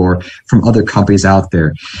purchase from other companies out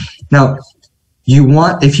there. Now,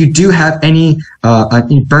 if you do have any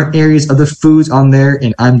burnt areas of the foods on there,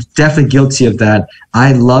 and I'm definitely guilty of that,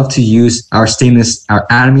 I love to use our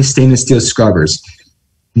Atomy stainless steel scrubbers.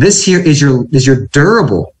 This here is your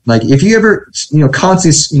durable. Like if you ever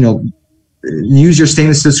constantly use your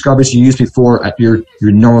stainless steel scrubbers you used before at your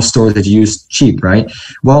normal store that you use cheap, right?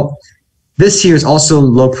 Well, this here is also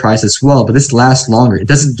low price as well, but this lasts longer. It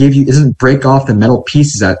doesn't break off the metal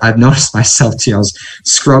pieces. I've noticed myself too. I was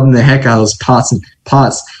scrubbing the heck out of those pots.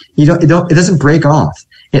 It doesn't break off.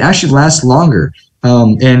 It actually lasts longer.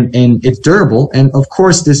 and it's durable. And of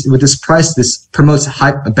course, with this price, this promotes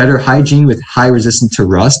better hygiene with high resistance to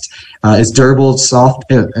rust. It's durable, soft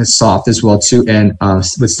as well too, and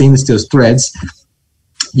with stainless steel threads.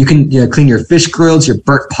 You can clean your fish grills, your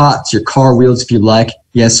burnt pots, your car wheels if you like.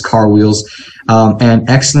 Yes, car wheels. And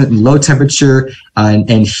excellent low temperature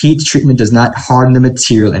and heat treatment does not harden the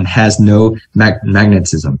material and has no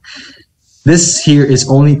magnetism. This here is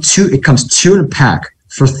only it comes 2 in a pack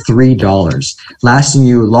for $3, lasting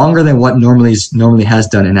you longer than what normally has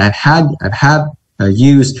done. And I've had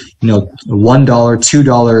used $1,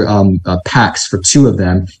 $2 packs for 2 of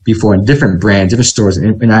them before in different brands, different stores,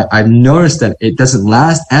 and I've noticed that it doesn't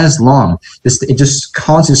last as long. It just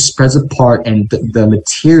constantly spreads apart, and the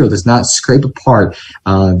material does not scrape apart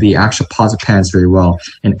the actual pots and pans very well.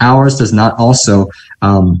 And ours does not also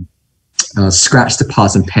scratch the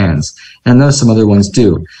pots and pans. And I know some other ones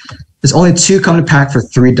do. There's only 2 come in a pack for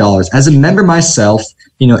 $3. As a member myself,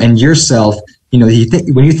 and yourself, when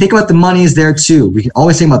you think about the money is there too. We can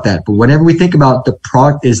always think about that. But whenever we think about the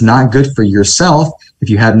product is not good for yourself, if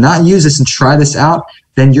you have not used this and try this out,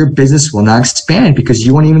 then your business will not expand because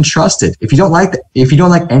you won't even trust it. If you don't like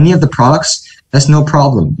any of the products, that's no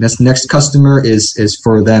problem. That's the next customer is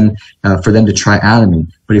for them to try Atomy.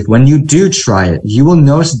 But when you do try it, you will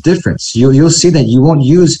notice a difference. You'll see that you won't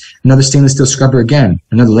use another stainless steel scrubber again,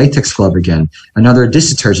 another latex scrub again, another dish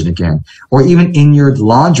detergent again, or even in your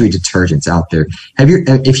laundry detergents out there.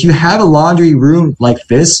 If you have a laundry room like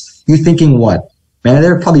this, you're thinking what? Man,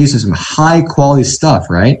 they're probably using some high quality stuff,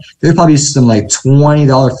 right? They're probably using some like $20,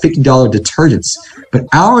 $50 detergents. But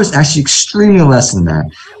ours actually extremely less than that.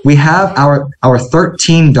 We have our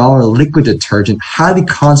 $13 liquid detergent, highly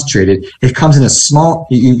concentrated. It comes in a small,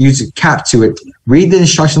 you use a cap to it. Read the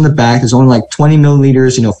instructions on the back. There's only like 20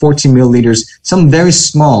 milliliters, 14 milliliters, something very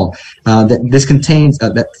small. That this contains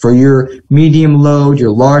that for your medium load,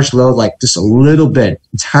 your large load, like just a little bit.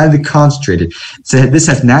 It's highly concentrated. So this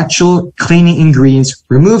has natural cleaning ingredients,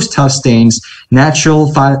 removes tough stains,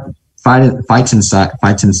 natural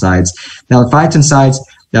phytoncides. Now the phytoncides,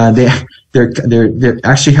 they're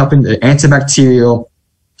actually helping the antibacterial.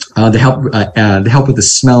 They help with the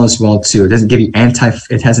smell as well too. It doesn't give you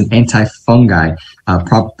it has an anti-fungi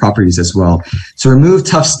properties as well. So remove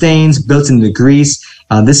tough stains built into the grease.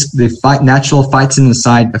 Natural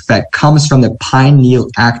phytoncide effect comes from the pine needle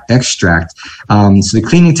extract.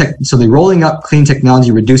 So the rolling up clean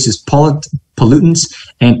technology reduces pollutants,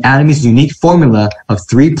 and Atomy's unique formula of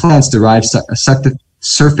 3 plants derived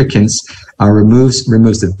surfactants removes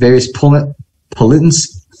the various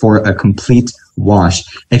pollutants for a complete wash.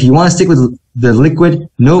 If you want to stick with the liquid,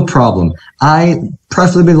 no problem. I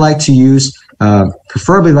preferably like to use the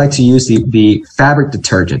fabric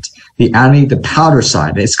detergent, the Atomy, the powder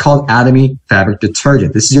side. It's called Atomy fabric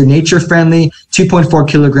detergent. This is your nature-friendly 2.4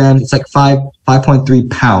 kilograms. It's like 5.3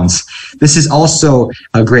 pounds. This is also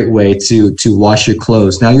a great way to wash your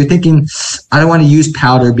clothes. Now you're thinking, I don't want to use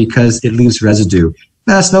powder because it leaves residue.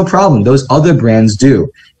 That's no problem. Those other brands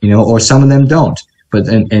do, or some of them don't. But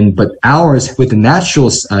ours with the natural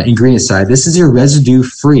ingredient side, this is your residue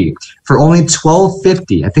free for only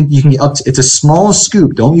 $12.50. I think you can get up to, it's a small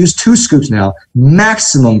scoop. Don't use 2 scoops now.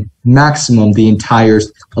 Maximum the entire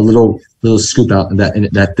little scoop out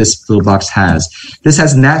that this little box has. This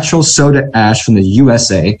has natural soda ash from the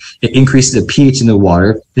USA. It increases the pH in the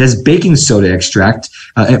water. It has baking soda extract,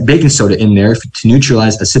 baking soda in there to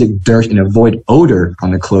neutralize acidic dirt and avoid odor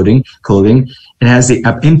on the clothing. It has the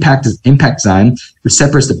impact enzyme, which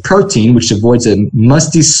separates the protein, which avoids a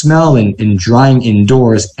musty smell in drying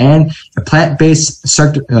indoors, and a plant-based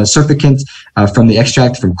surfactant from the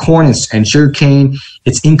extract from corn and sugarcane.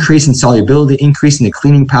 It's increasing solubility, increasing the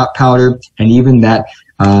cleaning powder, and even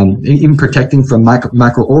protecting from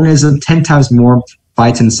microorganisms 10 times more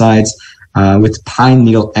phytoncides with pine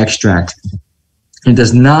needle extract. It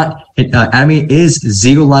does not, Atomy is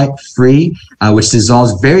zeolite free, which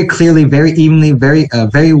dissolves very clearly, very evenly,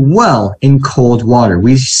 very well in cold water.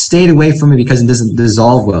 We stayed away from it because it doesn't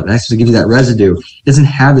dissolve well. It actually gives you that residue. It doesn't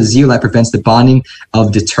have the zeolite, prevents the bonding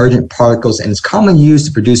of detergent particles, and it's commonly used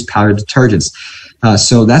to produce powder detergents.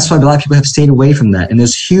 So that's why a lot of people have stayed away from that. And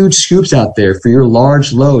there's huge scoops out there for your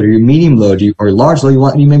large load or your medium load, or large load, you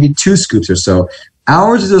want maybe 2 scoops or so.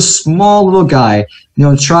 Ours is a small little guy.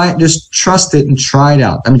 Just trust it and try it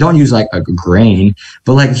out. I mean, don't use like a grain,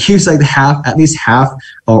 but like use like at least half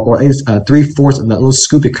or at least 3/4 of that little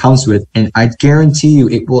scoop it comes with. And I guarantee you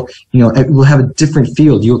it will, it will have a different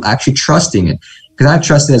feel. You'll actually trusting it, because I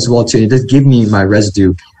trust it as well too. It doesn't give me my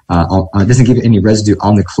residue. It doesn't give any residue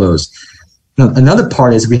on the clothes. Now, another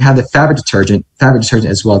part is we have the fabric detergent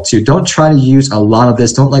as well too. Don't try to use a lot of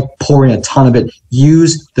this. Don't like pour in a ton of it.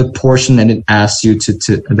 Use the portion that it asks you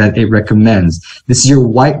that it recommends. This is your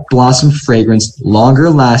white blossom fragrance,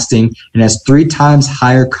 longer lasting, and has 3 times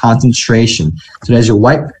higher concentration. So it has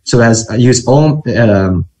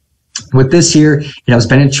with this here,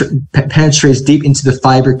 it penetrates deep into the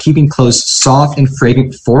fiber, keeping clothes soft and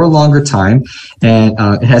fragrant for a longer time. And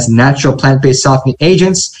it has natural plant-based softening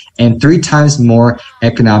agents and 3 times more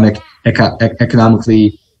economically,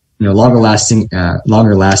 longer lasting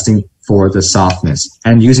for the softness,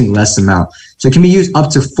 and using less amount. So it can be used up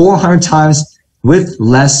to 400 times with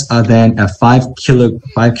less than a 5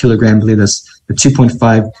 kilogram. I believe that's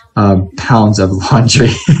 2.5 pounds of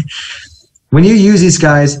laundry. When you use these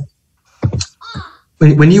guys,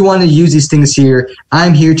 when you want to use these things here,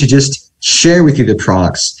 I'm here to just share with you the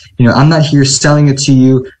products. I'm not here selling it to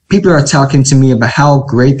you. People are talking to me about how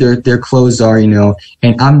great their clothes are, and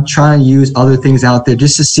I'm trying to use other things out there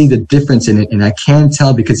just to see the difference in it. And I can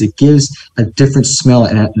tell because it gives a different smell.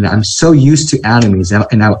 And I'm so used to Atomy's,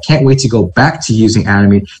 and I can't wait to go back to using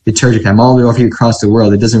Atomy detergent. I'm all the way over here across the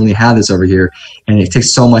world. It doesn't really have this over here, and it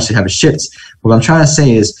takes so much to have it shipped. What I'm trying to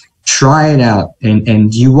say is try it out,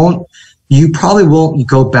 and you probably won't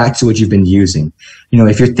go back to what you've been using.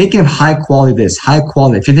 If you're thinking of high quality this, high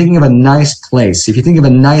quality, if you're thinking of a nice place, if you think of a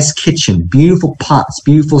nice kitchen, beautiful pots,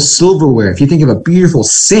 beautiful silverware, if you think of a beautiful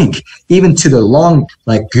sink, even to the long,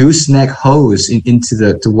 like gooseneck hose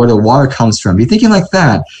into where the water comes from, you're thinking like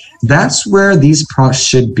that, that's where these products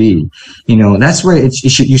should be. That's where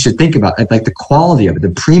you should think about it, like the quality of it,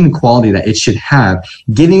 the premium quality that it should have,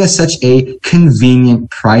 giving us such a convenient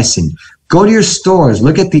pricing. Go to your stores,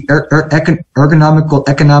 look at the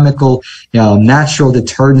economical, natural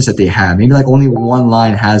detergents that they have. Maybe like only one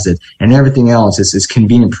line has it, and everything else is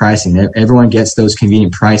convenient pricing. Everyone gets those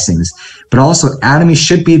convenient pricings. But also, Atomy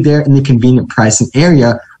should be there in the convenient pricing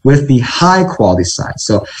area with the high quality side.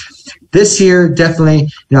 So this here,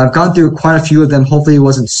 definitely, I've gone through quite a few of them. Hopefully it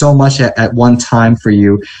wasn't so much at one time for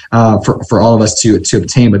you, for all of us to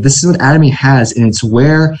obtain. But this is what Atomy has, and it's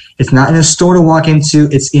not in a store to walk into.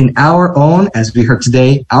 It's in our own, as we heard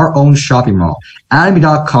today, our own shopping mall.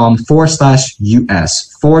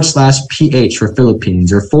 Atomy.com/US/PH for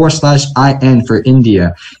Philippines, or /IN for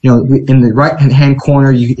India. In the right-hand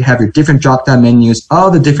corner, you have your different drop-down menus,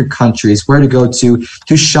 all the different countries, where to go to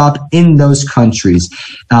shop in those countries.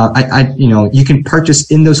 You can purchase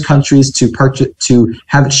in those countries to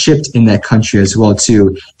have it shipped in that country as well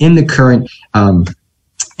too. In the current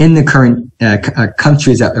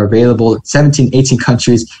countries that are available, 18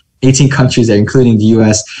 countries that including the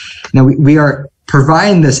U.S. Now we are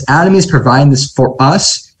providing this. Atomy is providing this for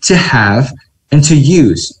us to have and to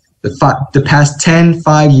use. The past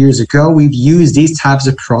 5 years ago, we've used these types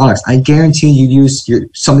of products. I guarantee you use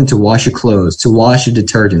something to wash your clothes, to wash your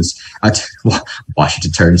detergents,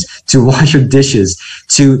 to wash your dishes,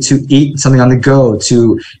 to eat something on the go,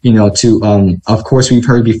 of course, we've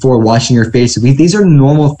heard before, washing your face. These are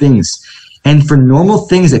normal things. And for normal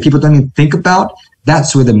things that people don't even think about,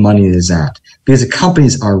 that's where the money is at, because the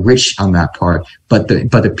companies are rich on that part. But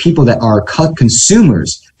the people that are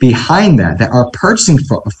consumers behind that are purchasing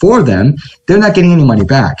for them, they're not getting any money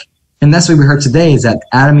back. And that's what we heard today, is that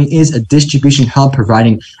Atomy is a distribution hub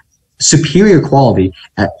providing superior quality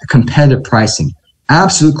at competitive pricing.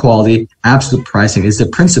 Absolute quality, absolute pricing is the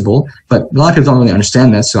principle, but a lot of people don't really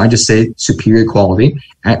understand that, so I just say superior quality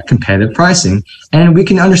at competitive pricing. And we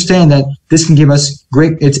can understand that this can give us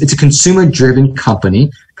it's a consumer-driven company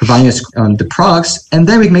providing us the products, and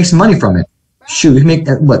then we can make some money from it. Shoot, we can make,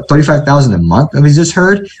 $35,000 a month, as we just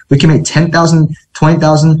heard. We can make $10,000,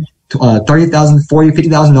 $20,000, $30,000, $40,000,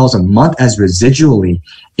 $50,000 a month as residually.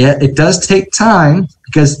 It does take time,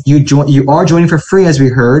 because you are joining for free, as we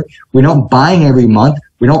heard. We're not buying every month.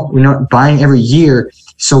 We're not buying every year.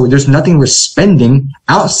 So there's nothing we're spending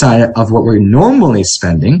outside of what we're normally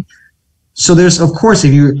spending. So there's, of course,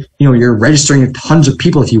 if you're registering tons of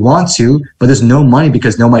people if you want to, but there's no money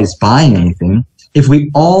because nobody's buying anything. If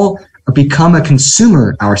we all become a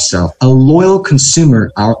consumer ourselves, a loyal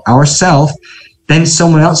consumer ourselves, then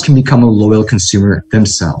someone else can become a loyal consumer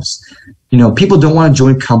themselves. People don't want to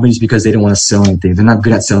join companies because they don't want to sell anything. They're not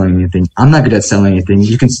good at selling anything. I'm not good at selling anything.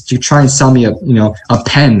 You try and sell me a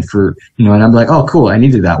pen for, and I'm like, oh, cool, I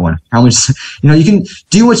needed that one. How much, you can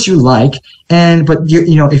do what you like. But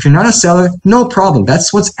if you're not a seller, no problem.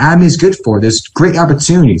 That's what Atomy is good for. There's great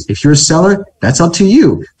opportunities. If you're a seller, that's up to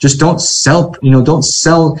you. Just don't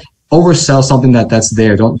oversell something that's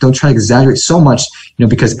there. Don't try to exaggerate so much,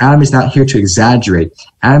 because Atomy is not here to exaggerate.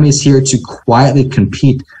 Atomy is here to quietly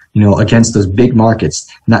compete against those big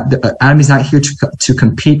markets. Atomy's not here to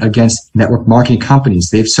compete against network marketing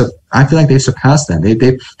companies. I feel like they've surpassed them.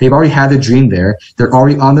 They've already had their dream there. They're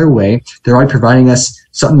already on their way. They're already providing us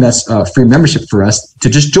something that's free membership for us to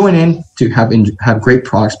just join in to have great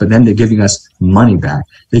products, but then they're giving us money back.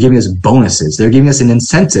 They're giving us bonuses. They're giving us an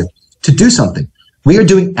incentive to do something. We are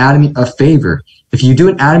doing Atomy a favor. If you do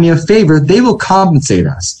an Atomy a favor, they will compensate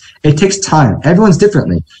us. It takes time. Everyone's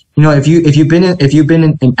differently. If you've been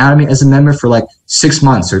in Atomy as a member for like 6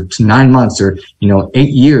 months or 9 months or 8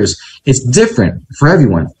 years, it's different for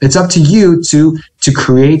everyone. It's up to you to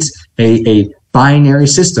create a binary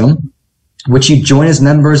system, which you join as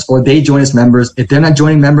members or they join as members. If they're not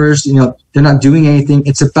joining members, they're not doing anything.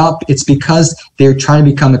 It's because they're trying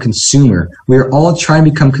to become a consumer. We're all trying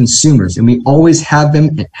to become consumers, and we always have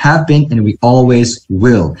been, and we always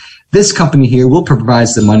will. This company here will provide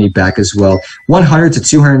the money back as well. 100 to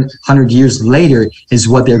 200 years later is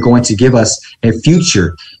what they're going to give us a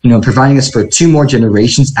future, providing us for 2 more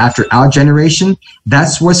generations after our generation.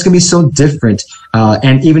 That's what's going to be so different.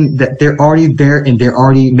 And even that they're already there and they're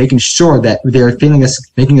already making sure that they're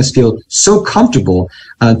making us feel so comfortable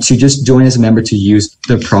to just join as a member to use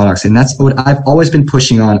their products. And that's what I've always been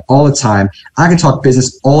pushing on all the time. I can talk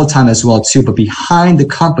business all the time as well too, but behind the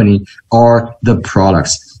company are the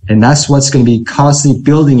products. And that's what's going to be constantly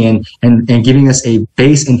building in and giving us a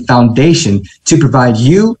base and foundation to provide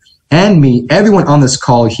you and me, everyone on this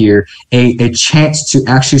call here, a chance to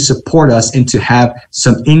actually support us and to have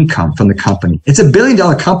some income from the company. It's a $1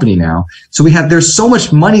 billion company now. So there's so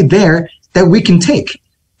much money there that we can take,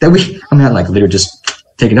 I'm not like literally just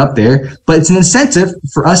take it up there, but it's an incentive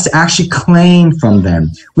for us to actually claim from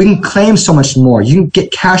them. We can claim so much more. You can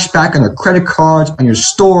get cash back on your credit cards, on your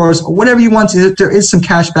stores, or whatever you want to. There is some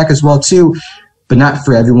cash back as well too, but not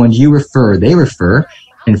for everyone you refer. They refer,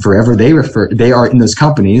 and forever they are in those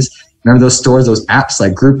companies. Remember those stores, those apps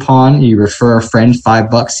like Groupon, you refer a friend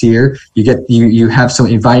 $5 here. You have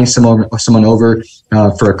someone inviting someone over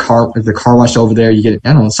for the car wash over there. You get,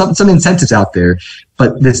 I don't know, some incentives out there,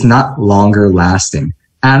 but it's not longer lasting.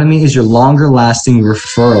 Atomy is your longer lasting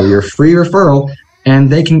referral, your free referral, and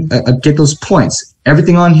they can get those points.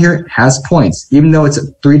 Everything on here has points. Even though it's a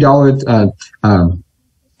 $3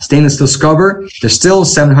 stainless steel scrubber, there's still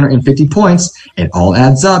 750 points. It all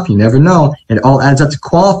adds up. You never know. It all adds up to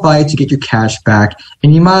qualify to get your cash back,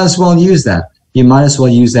 and you might as well use that. You might as well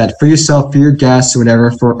use that for yourself, for your gas or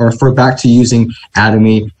whatever, for back to using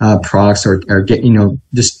Atomy products or get,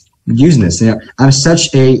 just using this. I'm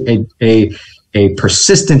such a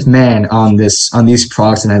persistent man on these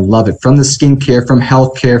products, and I love it. From the skincare, from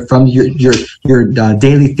healthcare, from your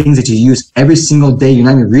daily things that you use every single day. You're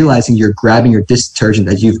not even realizing you're grabbing your dish detergent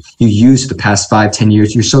that you used for the past 5-10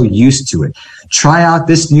 years. You're so used to it. Try out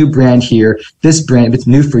this new brand here. This brand, if it's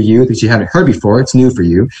new for you, that you haven't heard before, it's new for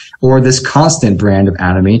you. Or this constant brand of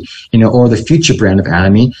Atomy, or the future brand of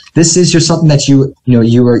Atomy. This is just something that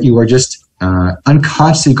you are just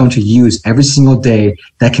unconsciously going to use every single day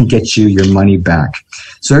that can get you your money back.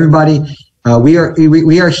 So everybody, we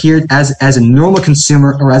are here as a normal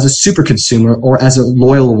consumer or as a super consumer or as a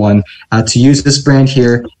loyal one to use this brand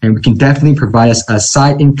here, and we can definitely provide us a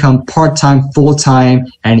side income, part-time, full-time,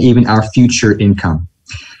 and even our future income.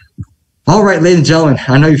 All right, ladies and gentlemen,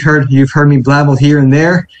 I know you've heard me blabble here and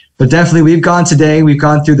there, but definitely we've gone through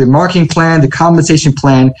the marketing plan, the compensation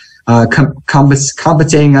plan,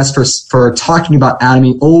 compensating us for talking about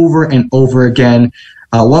Atomy over and over again.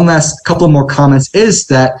 One last couple of more comments is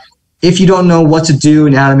that if you don't know what to do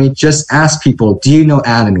in Atomy, just ask people, do you know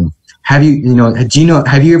Atomy? Have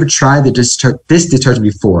you ever tried this detergent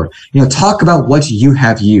before? Talk about what you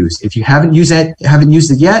have used. If you haven't used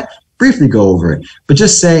it yet, briefly go over it. But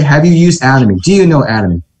just say, have you used Atomy? Do you know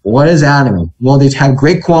Atomy? What is Atomy? Well, they have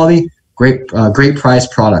great quality, great price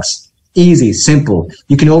products. Easy, simple.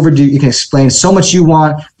 You can explain so much you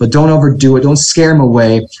want, but don't overdo it. Don't scare them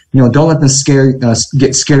away. Don't let them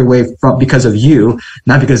get scared away because of you,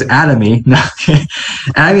 not because of Atomy. No.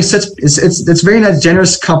 Atomy is it's very nice,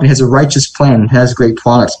 generous company, has a righteous plan, has great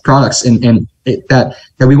products and that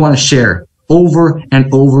we want to share over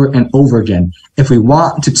and over and over again. If we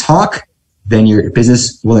want to talk, then your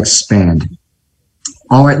business will expand.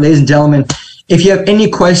 All right, ladies and gentlemen, if you have any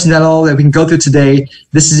questions at all that we can go through today,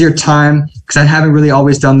 this is your time, because I haven't really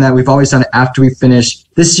always done that. We've always done it after we finish.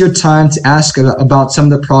 This is your time to ask about some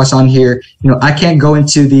of the products on here. I can't go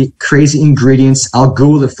into the crazy ingredients. I'll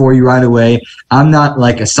Google it for you right away. I'm not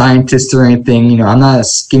like a scientist or anything. I'm not a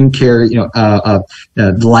skincare,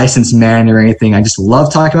 licensed man or anything. I just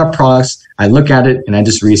love talking about products. I look at it and I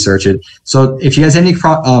just research it. So if you guys have any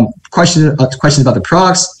questions about the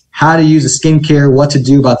products, how to use a skincare, what to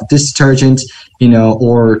do about the dish detergent,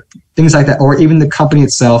 or things like that, or even the company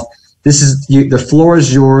itself. The floor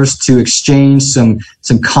is yours to exchange some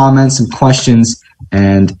comments, some questions,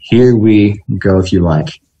 and here we go if you like.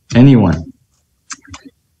 Anyone?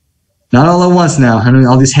 Not all at once now. I know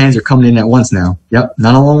all these hands are coming in at once now. Yep,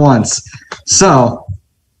 not all at once. So,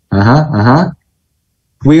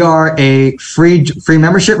 we are a free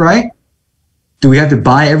membership, right? Do we have to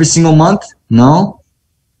buy every single month? No?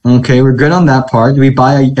 Okay, we're good on that part. Do we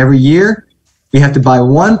buy every year? We have to buy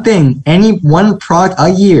one thing, one product a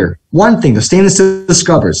year. One thing, the stainless steel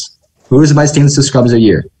scrubbers. Who doesn't buy stainless steel scrubbers a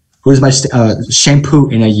year? Who doesn't buy shampoo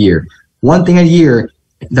in a year? One thing a year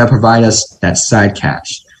that provide us that side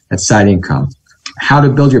cash, that side income. How to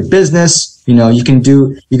build your business. You can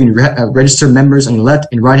register members on the left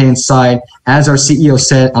and right hand side. As our CEO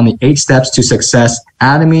said, on the 8 steps to success,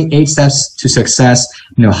 Atomy, 8 steps to success.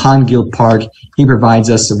 Hahn Guild Park, he provides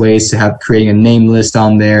us the ways to have creating a name list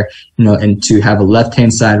on there, and to have a left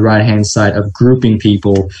hand side, right hand side of grouping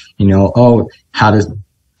people. How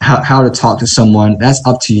to talk to someone. That's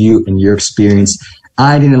up to you and your experience.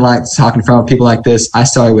 I didn't like talking in front of people like this. I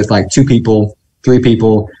started with like 2 people, 3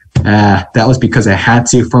 people. That was because I had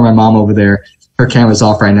to for my mom over there. Her camera's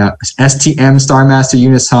off right now. STM, Star Master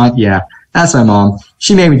Eunice Hunt. Yeah, that's my mom.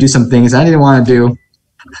 She made me do some things I didn't want to do.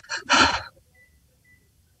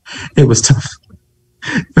 It was tough.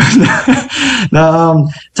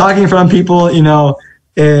 Talking in front of people, it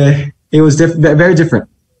was very different.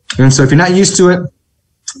 And so if you're not used to it,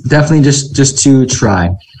 definitely just to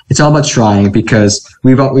try. It's all about trying, because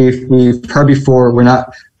we've heard before, we're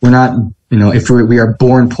not if we are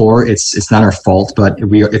born poor, it's not our fault, but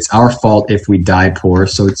it's our fault if we die poor.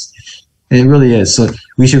 So it really is. So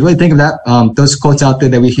we should really think of that. Those quotes out there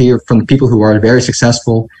that we hear from the people who are very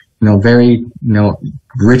successful, very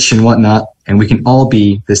rich and whatnot, and we can all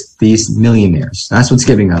be these millionaires. That's what's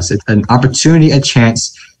giving us. It's an opportunity, a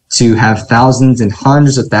chance to have thousands and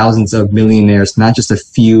hundreds of thousands of millionaires, not just a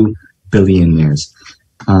few billionaires.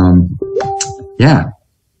 Yeah.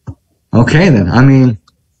 Okay then.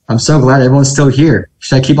 I'm so glad everyone's still here.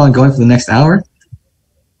 Should I keep on going for the next hour?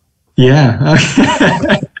 Yeah.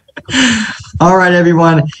 Okay. All right,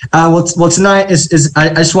 everyone. Well, tonight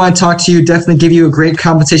I just want to talk to you. Definitely give you a great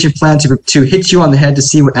compensation plan to hit you on the head to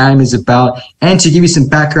see what Atomy is about, and to give you some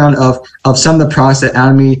background of some of the products that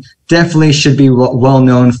Atomy definitely should be well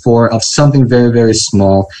known for, of something very, very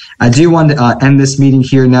small. I do want to end this meeting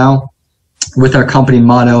here now with our company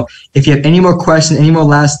motto. If you have any more questions, any more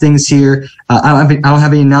last things here, I don't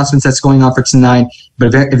have any announcements that's going on for tonight,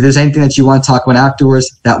 but if there's anything that you want to talk about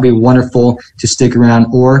afterwards, that would be wonderful to stick around.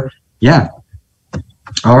 Or, yeah.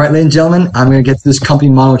 All right, ladies and gentlemen, I'm going to get this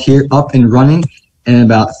company model here up and running in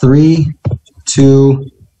about 3,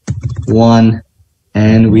 2, 1,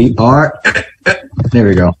 and we are, there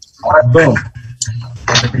we go. Boom.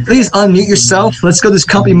 Please unmute yourself. Let's go to this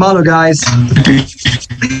company model, guys.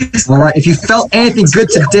 All right. If you felt anything good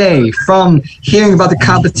today from hearing about the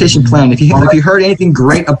competition plan, if you heard anything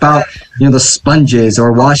great about the sponges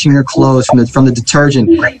or washing your clothes from the detergent,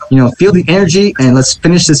 feel the energy, and let's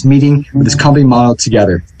finish this meeting with this company model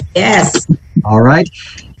together. Yes. All right,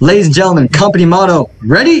 ladies and gentlemen, company motto.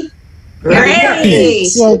 Ready? Ready.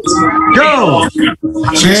 Go.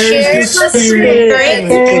 Cheers to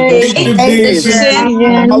spirit,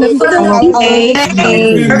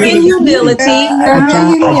 humility,